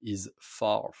is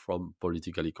far from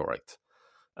politically correct.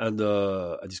 And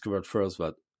I discovered first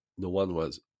that no one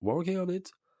was working on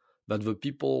it, that the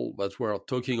people that were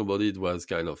talking about it was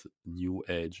kind of new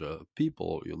age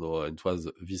people, and it was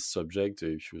this subject.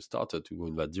 If you started to go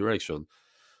in that direction,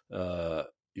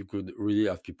 you could really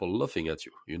have people laughing at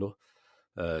you,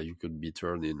 you could be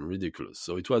turned in ridiculous.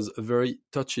 So it was a very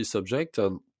touchy subject,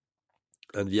 and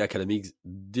the academics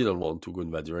didn't want to go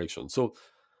in that direction. So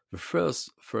the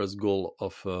first goal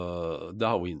of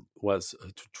Darwin was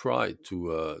to try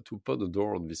to put a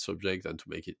door on this subject and to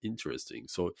make it interesting.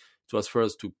 So it was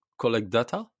first to collect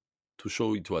data, to show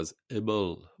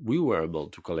we were able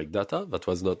to collect data. That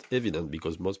was not evident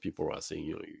because most people were saying,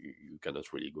 you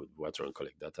cannot really go to water and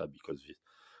collect data because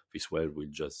this well will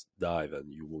just dive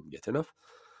and you won't get enough.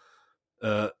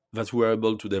 That we were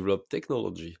able to develop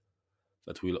technology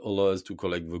that will allow us to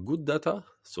collect the good data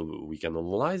so we can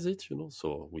analyze it,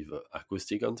 so with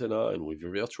acoustic antenna and with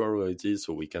virtual reality,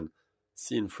 so we can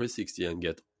see in 360 and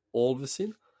get all the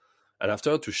scene. And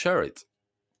after, to share it.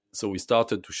 So we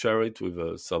started to share it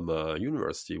with some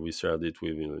university. We shared it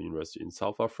with a university in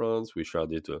south of France. We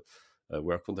shared it, we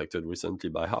were contacted recently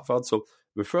by Harvard. So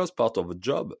the first part of the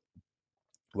job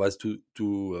was the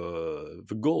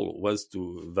goal was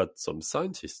that some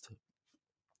scientists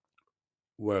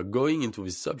were going into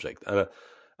this subject. And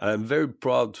I'm very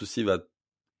proud to see that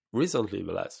recently,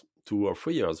 the last 2 or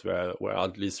 3 years, there were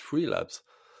at least 3 labs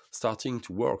starting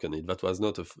to work on it. That was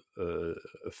not a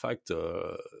fact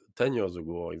 10 years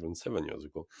ago or even 7 years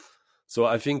ago. So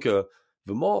I think the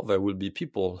more there will be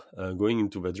people going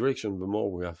into that direction, the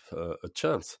more we have a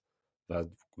chance that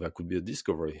there could be a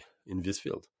discovery in this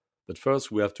field. But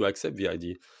first, we have to accept the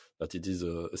idea that it is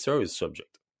a serious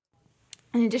subject.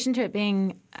 In addition to it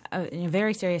being a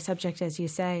very serious subject, as you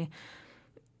say,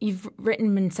 you've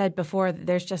written and said before that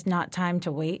there's just not time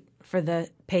to wait for the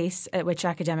pace at which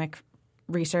academic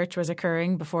research was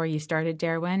occurring before you started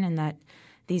Darwin, and that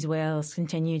these whales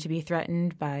continue to be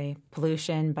threatened by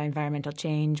pollution, by environmental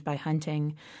change, by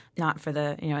hunting, not for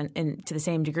the, to the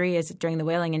same degree as during the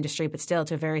whaling industry, but still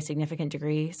to a very significant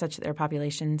degree, such that their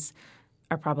populations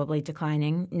are probably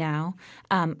declining now.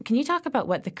 Can you talk about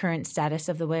what the current status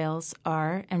of the whales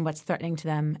are and what's threatening to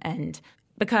them? And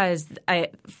because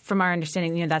from our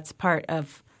understanding, that's part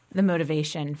of the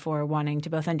motivation for wanting to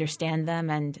both understand them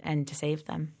and to save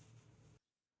them.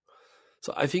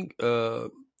 So I think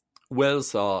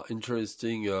whales are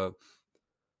interesting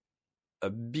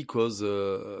because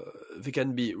they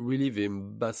can be really the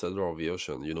ambassador of the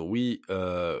ocean.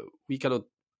 We cannot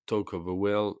talk of a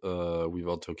whale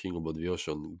without talking about the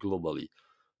ocean globally.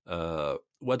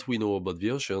 What we know about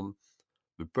the ocean,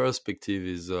 the perspective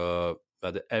is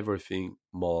that everything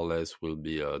more or less will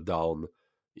be down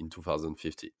in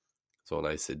 2050. So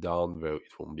when I say down, it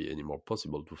won't be any more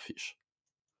possible to fish,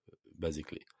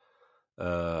 basically.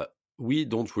 We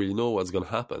don't really know what's going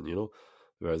to happen,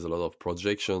 There is a lot of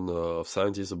projection of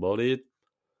scientists about it.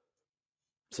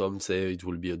 Some say it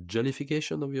will be a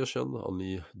jellyfication of the ocean,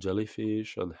 only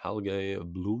jellyfish and algae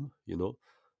bloom,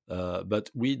 But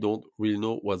we don't really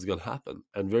know what's going to happen.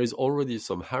 And there is already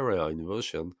some area in the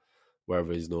ocean where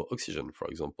there is no oxygen, for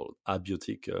example,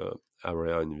 abiotic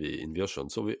area in the ocean.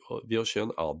 So the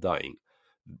ocean are dying.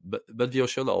 But the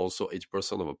ocean are also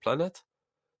 8% of the planet.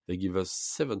 They give us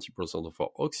 70% of our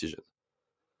oxygen.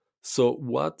 So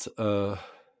what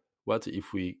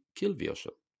if we kill the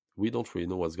ocean? We don't really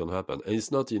know what's going to happen. And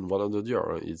it's not in 100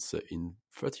 years, it's in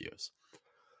 30 years.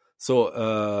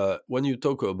 So when you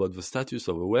talk about the status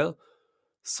of a whale,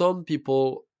 some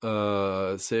people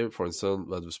say, for instance,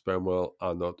 that the sperm whale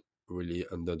are not really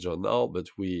endangered now, but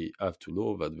we have to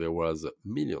know that there was a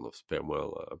million of sperm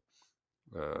whale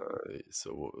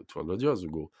so 200 years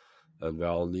ago, and there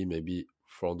are only maybe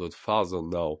 400,000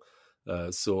 now.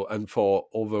 And for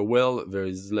over whale, there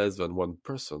is less than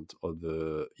 1% of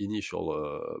the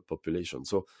initial population.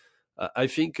 So I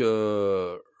think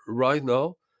right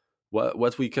now,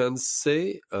 what we can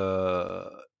say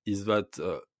is that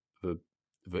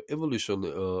the evolution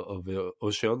of the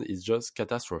ocean is just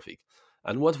catastrophic.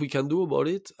 And what we can do about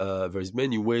it, there is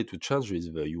many ways to change this.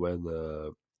 The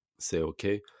UN say,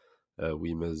 okay,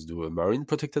 we must do a marine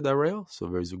protected area. So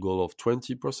there is a goal of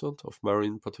 20% of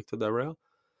marine protected area.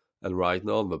 And right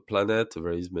now on the planet,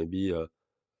 there is maybe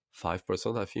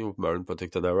 5%, I think, of marine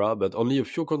protected area, but only a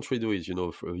few countries do it.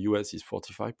 For US is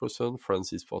 45%,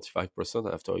 France is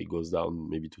 45%. After it goes down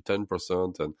maybe to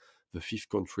 10%, and the fifth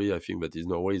country, I think, that is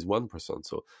Norway, is 1%.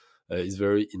 So it's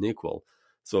very unequal.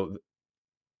 So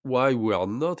why we are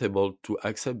not able to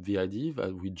accept the idea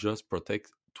that we just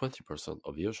protect 20%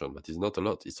 of the ocean? That is not a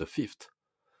lot. It's a fifth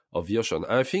of the ocean.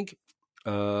 And I think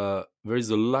there is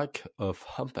a lack of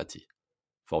empathy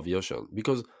for the ocean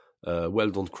because whale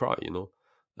don't cry.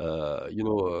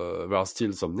 There are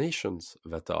still some nations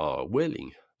that are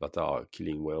whaling, that are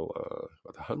killing whale,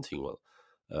 that are hunting whale.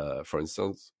 For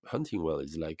instance, hunting whale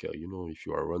is like if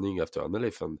you are running after an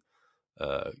elephant,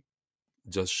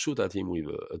 just shoot at him with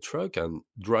a truck and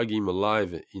drag him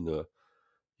alive in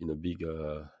a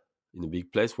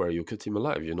big place where you cut him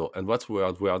alive. And that's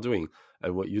what we are doing.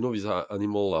 And these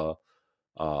animals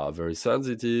are very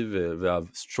sensitive. They have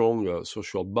strong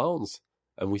social bonds,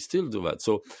 and we still do that.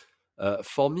 So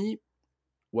for me,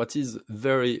 what is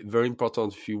very, very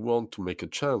important if you want to make a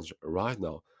change right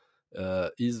now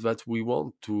is that we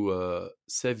want to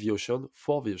save the ocean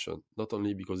for the ocean, not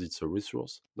only because it's a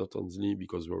resource, not only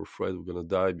because we're afraid we're going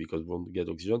to die because we won't get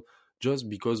oxygen, just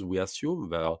because we assume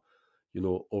there are,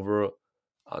 other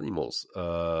animals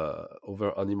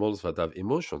that have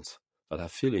emotions, that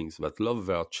have feelings, that love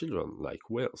their children, like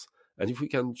whales. And if we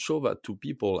can show that to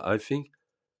people, I think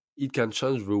it can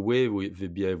change the way they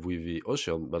behave with the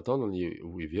ocean, but not only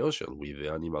with the ocean, with the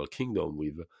animal kingdom,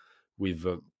 with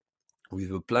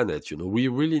the planet. We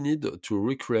really need to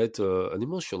recreate an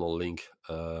emotional link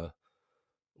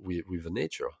with the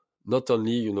nature. Not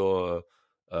only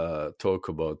talk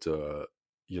about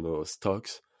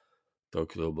stocks,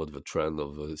 talk about the trend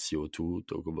of CO2,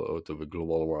 talk about the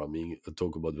global warming,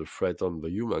 talk about the threat on the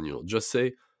human. Just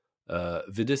say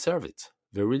they deserve it.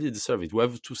 They really deserve it. We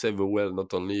have to save the whale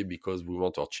not only because we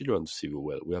want our children to see the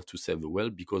whale. We have to save the whale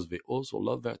because they also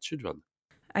love their children.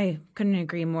 I couldn't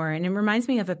agree more. And it reminds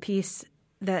me of a piece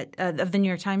that of the New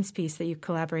York Times piece that you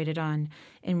collaborated on,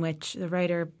 in which the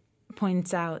writer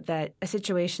points out that a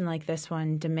situation like this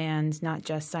one demands not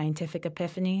just scientific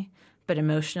epiphany, but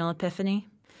emotional epiphany,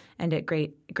 and at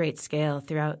great scale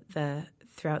throughout the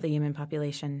human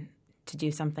population to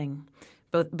do something,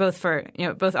 both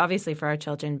obviously for our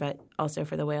children, but also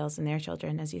for the whales and their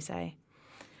children, as you say.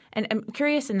 And I'm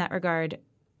curious in that regard,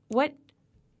 what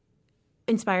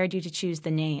inspired you to choose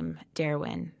the name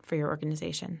Darwin for your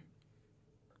organization?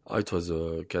 It was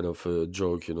a kind of a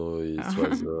joke, It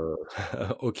was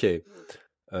okay.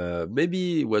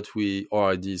 Maybe our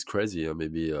idea is crazy.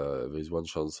 Maybe there's one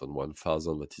chance on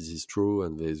 1,000 that this is true,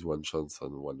 and there's one chance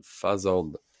on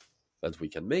 1,000 that we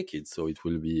can make it. So it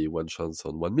will be one chance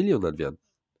on 1 million at the end.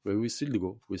 But we still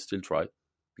go. We still try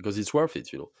because it's worth it.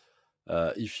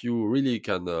 If you really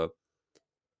can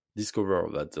discover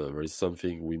that there is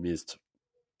something we missed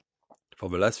for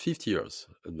the last 50 years,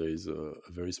 and there is a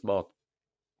very smart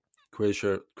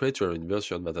creature in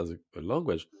version that has a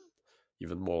language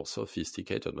even more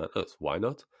sophisticated than us, why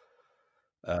not?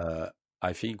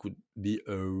 I think would be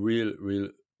a real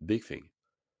big thing.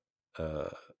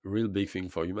 Real big thing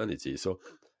for humanity. So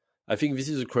I think this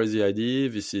is a crazy idea.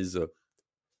 This is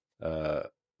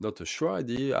not a sure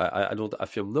idea. I don't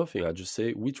affirm nothing. I just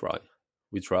say we try.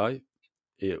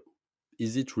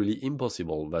 Is it really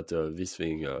impossible that this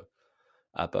thing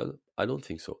happen? I don't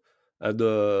think so. And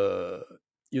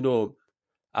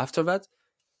after that,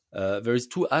 there is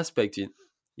two aspects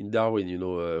in Darwin.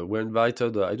 We're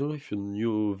invited. I don't know if you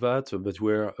knew that, but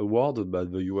we're awarded by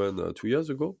the UN 2 years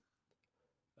ago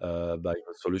by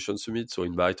the Solution Summit. So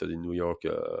invited in New York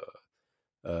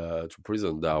to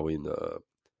present Darwin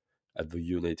at the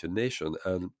United Nations.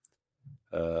 And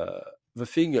the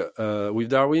thing with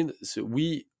Darwin, so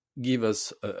we give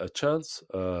us a chance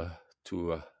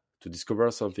to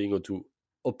discover something or to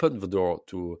open the door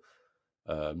to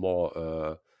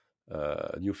more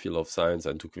new field of science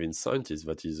and to convince scientists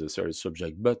that is a serious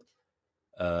subject. But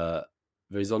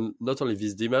there is not only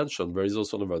this dimension, there is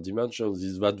also another dimension,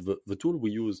 is that the tool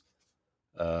we use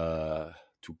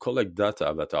to collect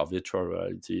data that are virtual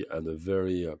reality and a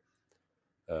very a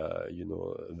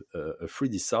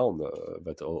 3D sound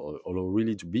that allow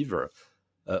really to be there,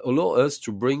 allow us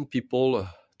to bring people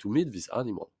to meet this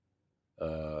animal,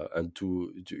 and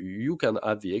to you can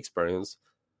have the experience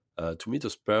to meet a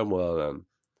sperm whale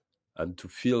and to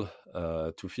feel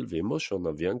the emotion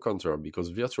of the encounter, because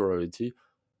virtual reality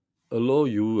allow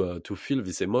you to feel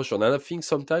this emotion. And I think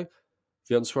sometimes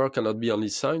the answer cannot be only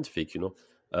scientific.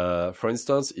 For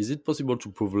instance, is it possible to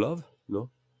prove love?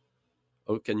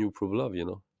 How can you prove love?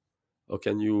 How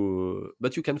can you?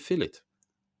 But you can feel it.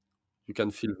 You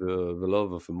can feel the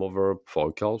love of a mother for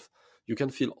a calf. You can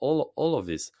feel all of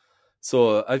this.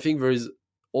 So I think there is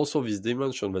also this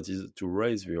dimension that is to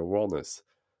raise the awareness.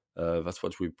 That's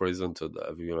what we presented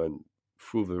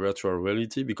through the virtual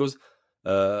reality, because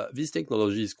this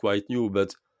technology is quite new,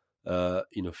 but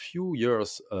in a few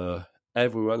years,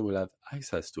 everyone will have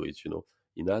access to it,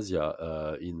 in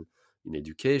Asia, in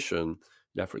education,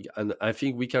 in Africa. And I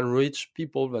think we can reach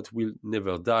people that will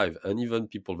never dive. And even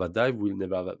people that dive will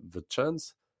never have the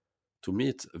chance to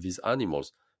meet these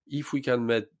animals. If we can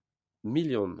make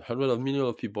hundreds of millions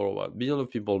of people, or billions of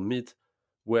people meet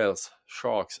whales,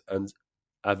 sharks, and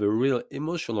have a real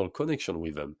emotional connection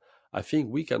with them, I think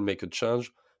we can make a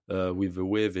change with the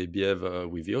way they behave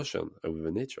with the ocean, with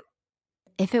the nature.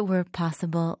 If it were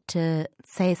possible to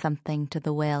say something to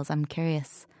the whales, I'm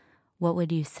curious, what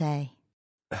would you say?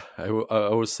 I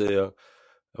would say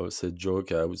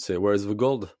joke. I would say, where is the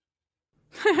gold?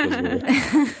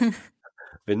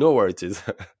 They know where it is.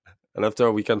 And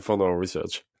after we can fund our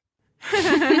research.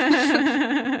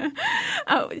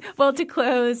 Well, to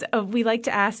close, we like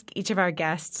to ask each of our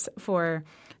guests for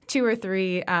 2 or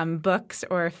 3 books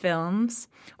or films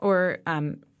or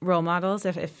role models,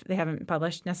 if they haven't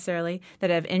published necessarily, that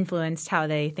have influenced how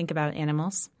they think about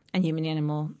animals and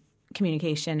human-animal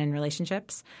communication and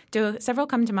relationships. Do several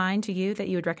come to mind to you that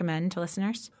you would recommend to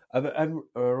listeners? I'm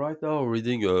right now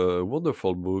reading a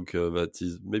wonderful book that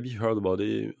is maybe heard about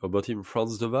him,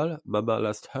 Frans de Waal, Mama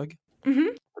Last Hug.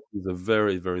 Mm-hmm. It's a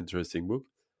very, very interesting book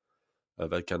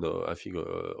that can, I think,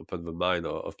 open the mind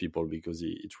of people, because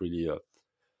it really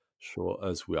shows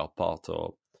us we are part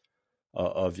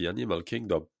of the animal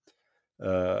kingdom.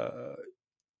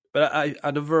 But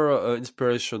another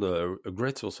inspiration, a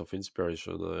great source of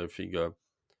inspiration, I think,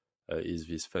 is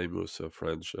this famous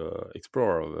French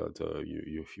explorer that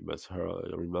you must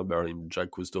remember him,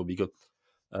 Jacques Cousteau, because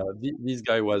this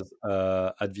guy was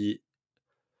at the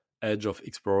edge of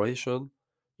exploration,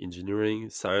 engineering,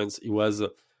 science. He was,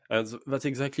 and that's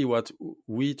exactly what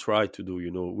we try to do.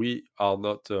 We are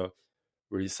not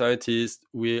really scientists.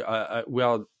 We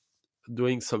are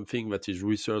doing something that is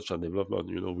research and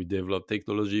development. We develop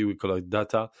technology, we collect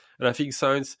data, and I think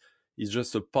science is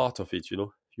just a part of it.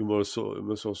 You must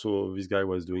also. This guy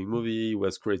was doing movie. He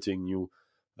was creating new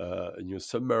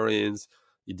submarines.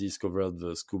 He discovered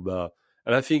the scuba,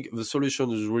 and I think the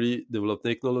solution is really develop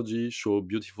technology, show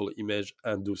beautiful image,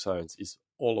 and do science. It's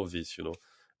all of this,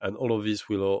 and all of this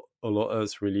will allow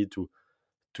us really to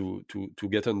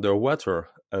get underwater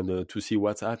and to see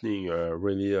what's happening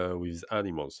really with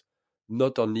animals.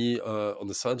 Not only on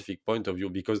the scientific point of view,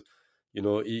 because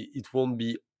it won't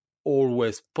be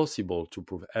always possible to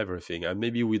prove everything, and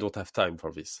maybe we don't have time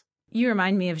for this. You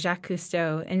remind me of Jacques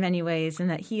Cousteau in many ways, in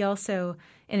that he also,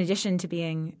 in addition to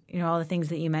being, all the things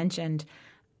that you mentioned,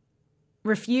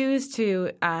 refused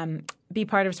to be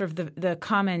part of sort of the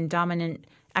common dominant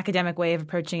academic way of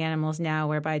approaching animals now,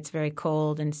 whereby it's very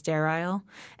cold and sterile,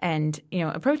 and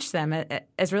approach them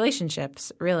as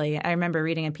relationships. Really, I remember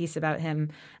reading a piece about him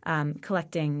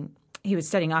collecting. He was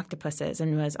studying octopuses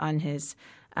and was on his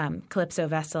Calypso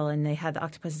vessel, and they had the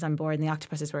octopuses on board, and the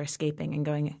octopuses were escaping and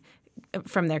going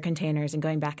from their containers and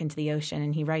going back into the ocean.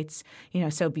 And he writes,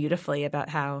 so beautifully about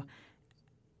how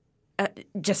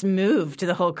just moved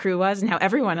the whole crew was, and how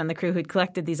everyone on the crew who'd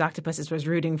collected these octopuses was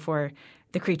rooting for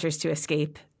the creatures to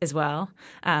escape as well.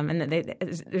 And that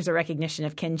there's a recognition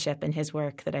of kinship in his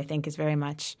work that I think is very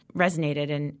much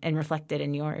resonated and reflected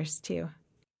in yours too.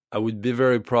 I would be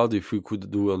very proud if we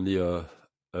could do only a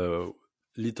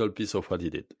little piece of what he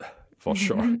did, for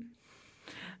sure.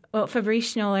 Well,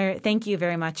 Fabrice Schnoller, thank you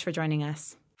very much for joining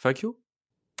us. Thank you.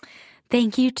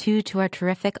 Thank you, too, to our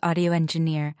terrific audio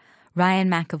engineer, Ryan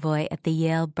McAvoy at the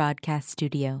Yale Broadcast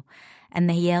Studio, and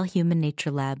the Yale Human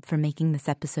Nature Lab for making this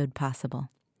episode possible.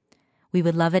 We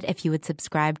would love it if you would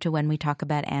subscribe to When We Talk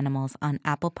About Animals on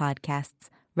Apple Podcasts,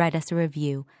 write us a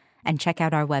review, and check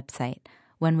out our website,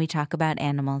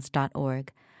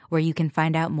 whenwetalkaboutanimals.org, where you can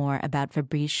find out more about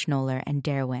Fabrice Schnoller and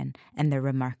Derwin and their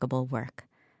remarkable work.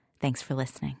 Thanks for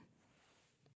listening.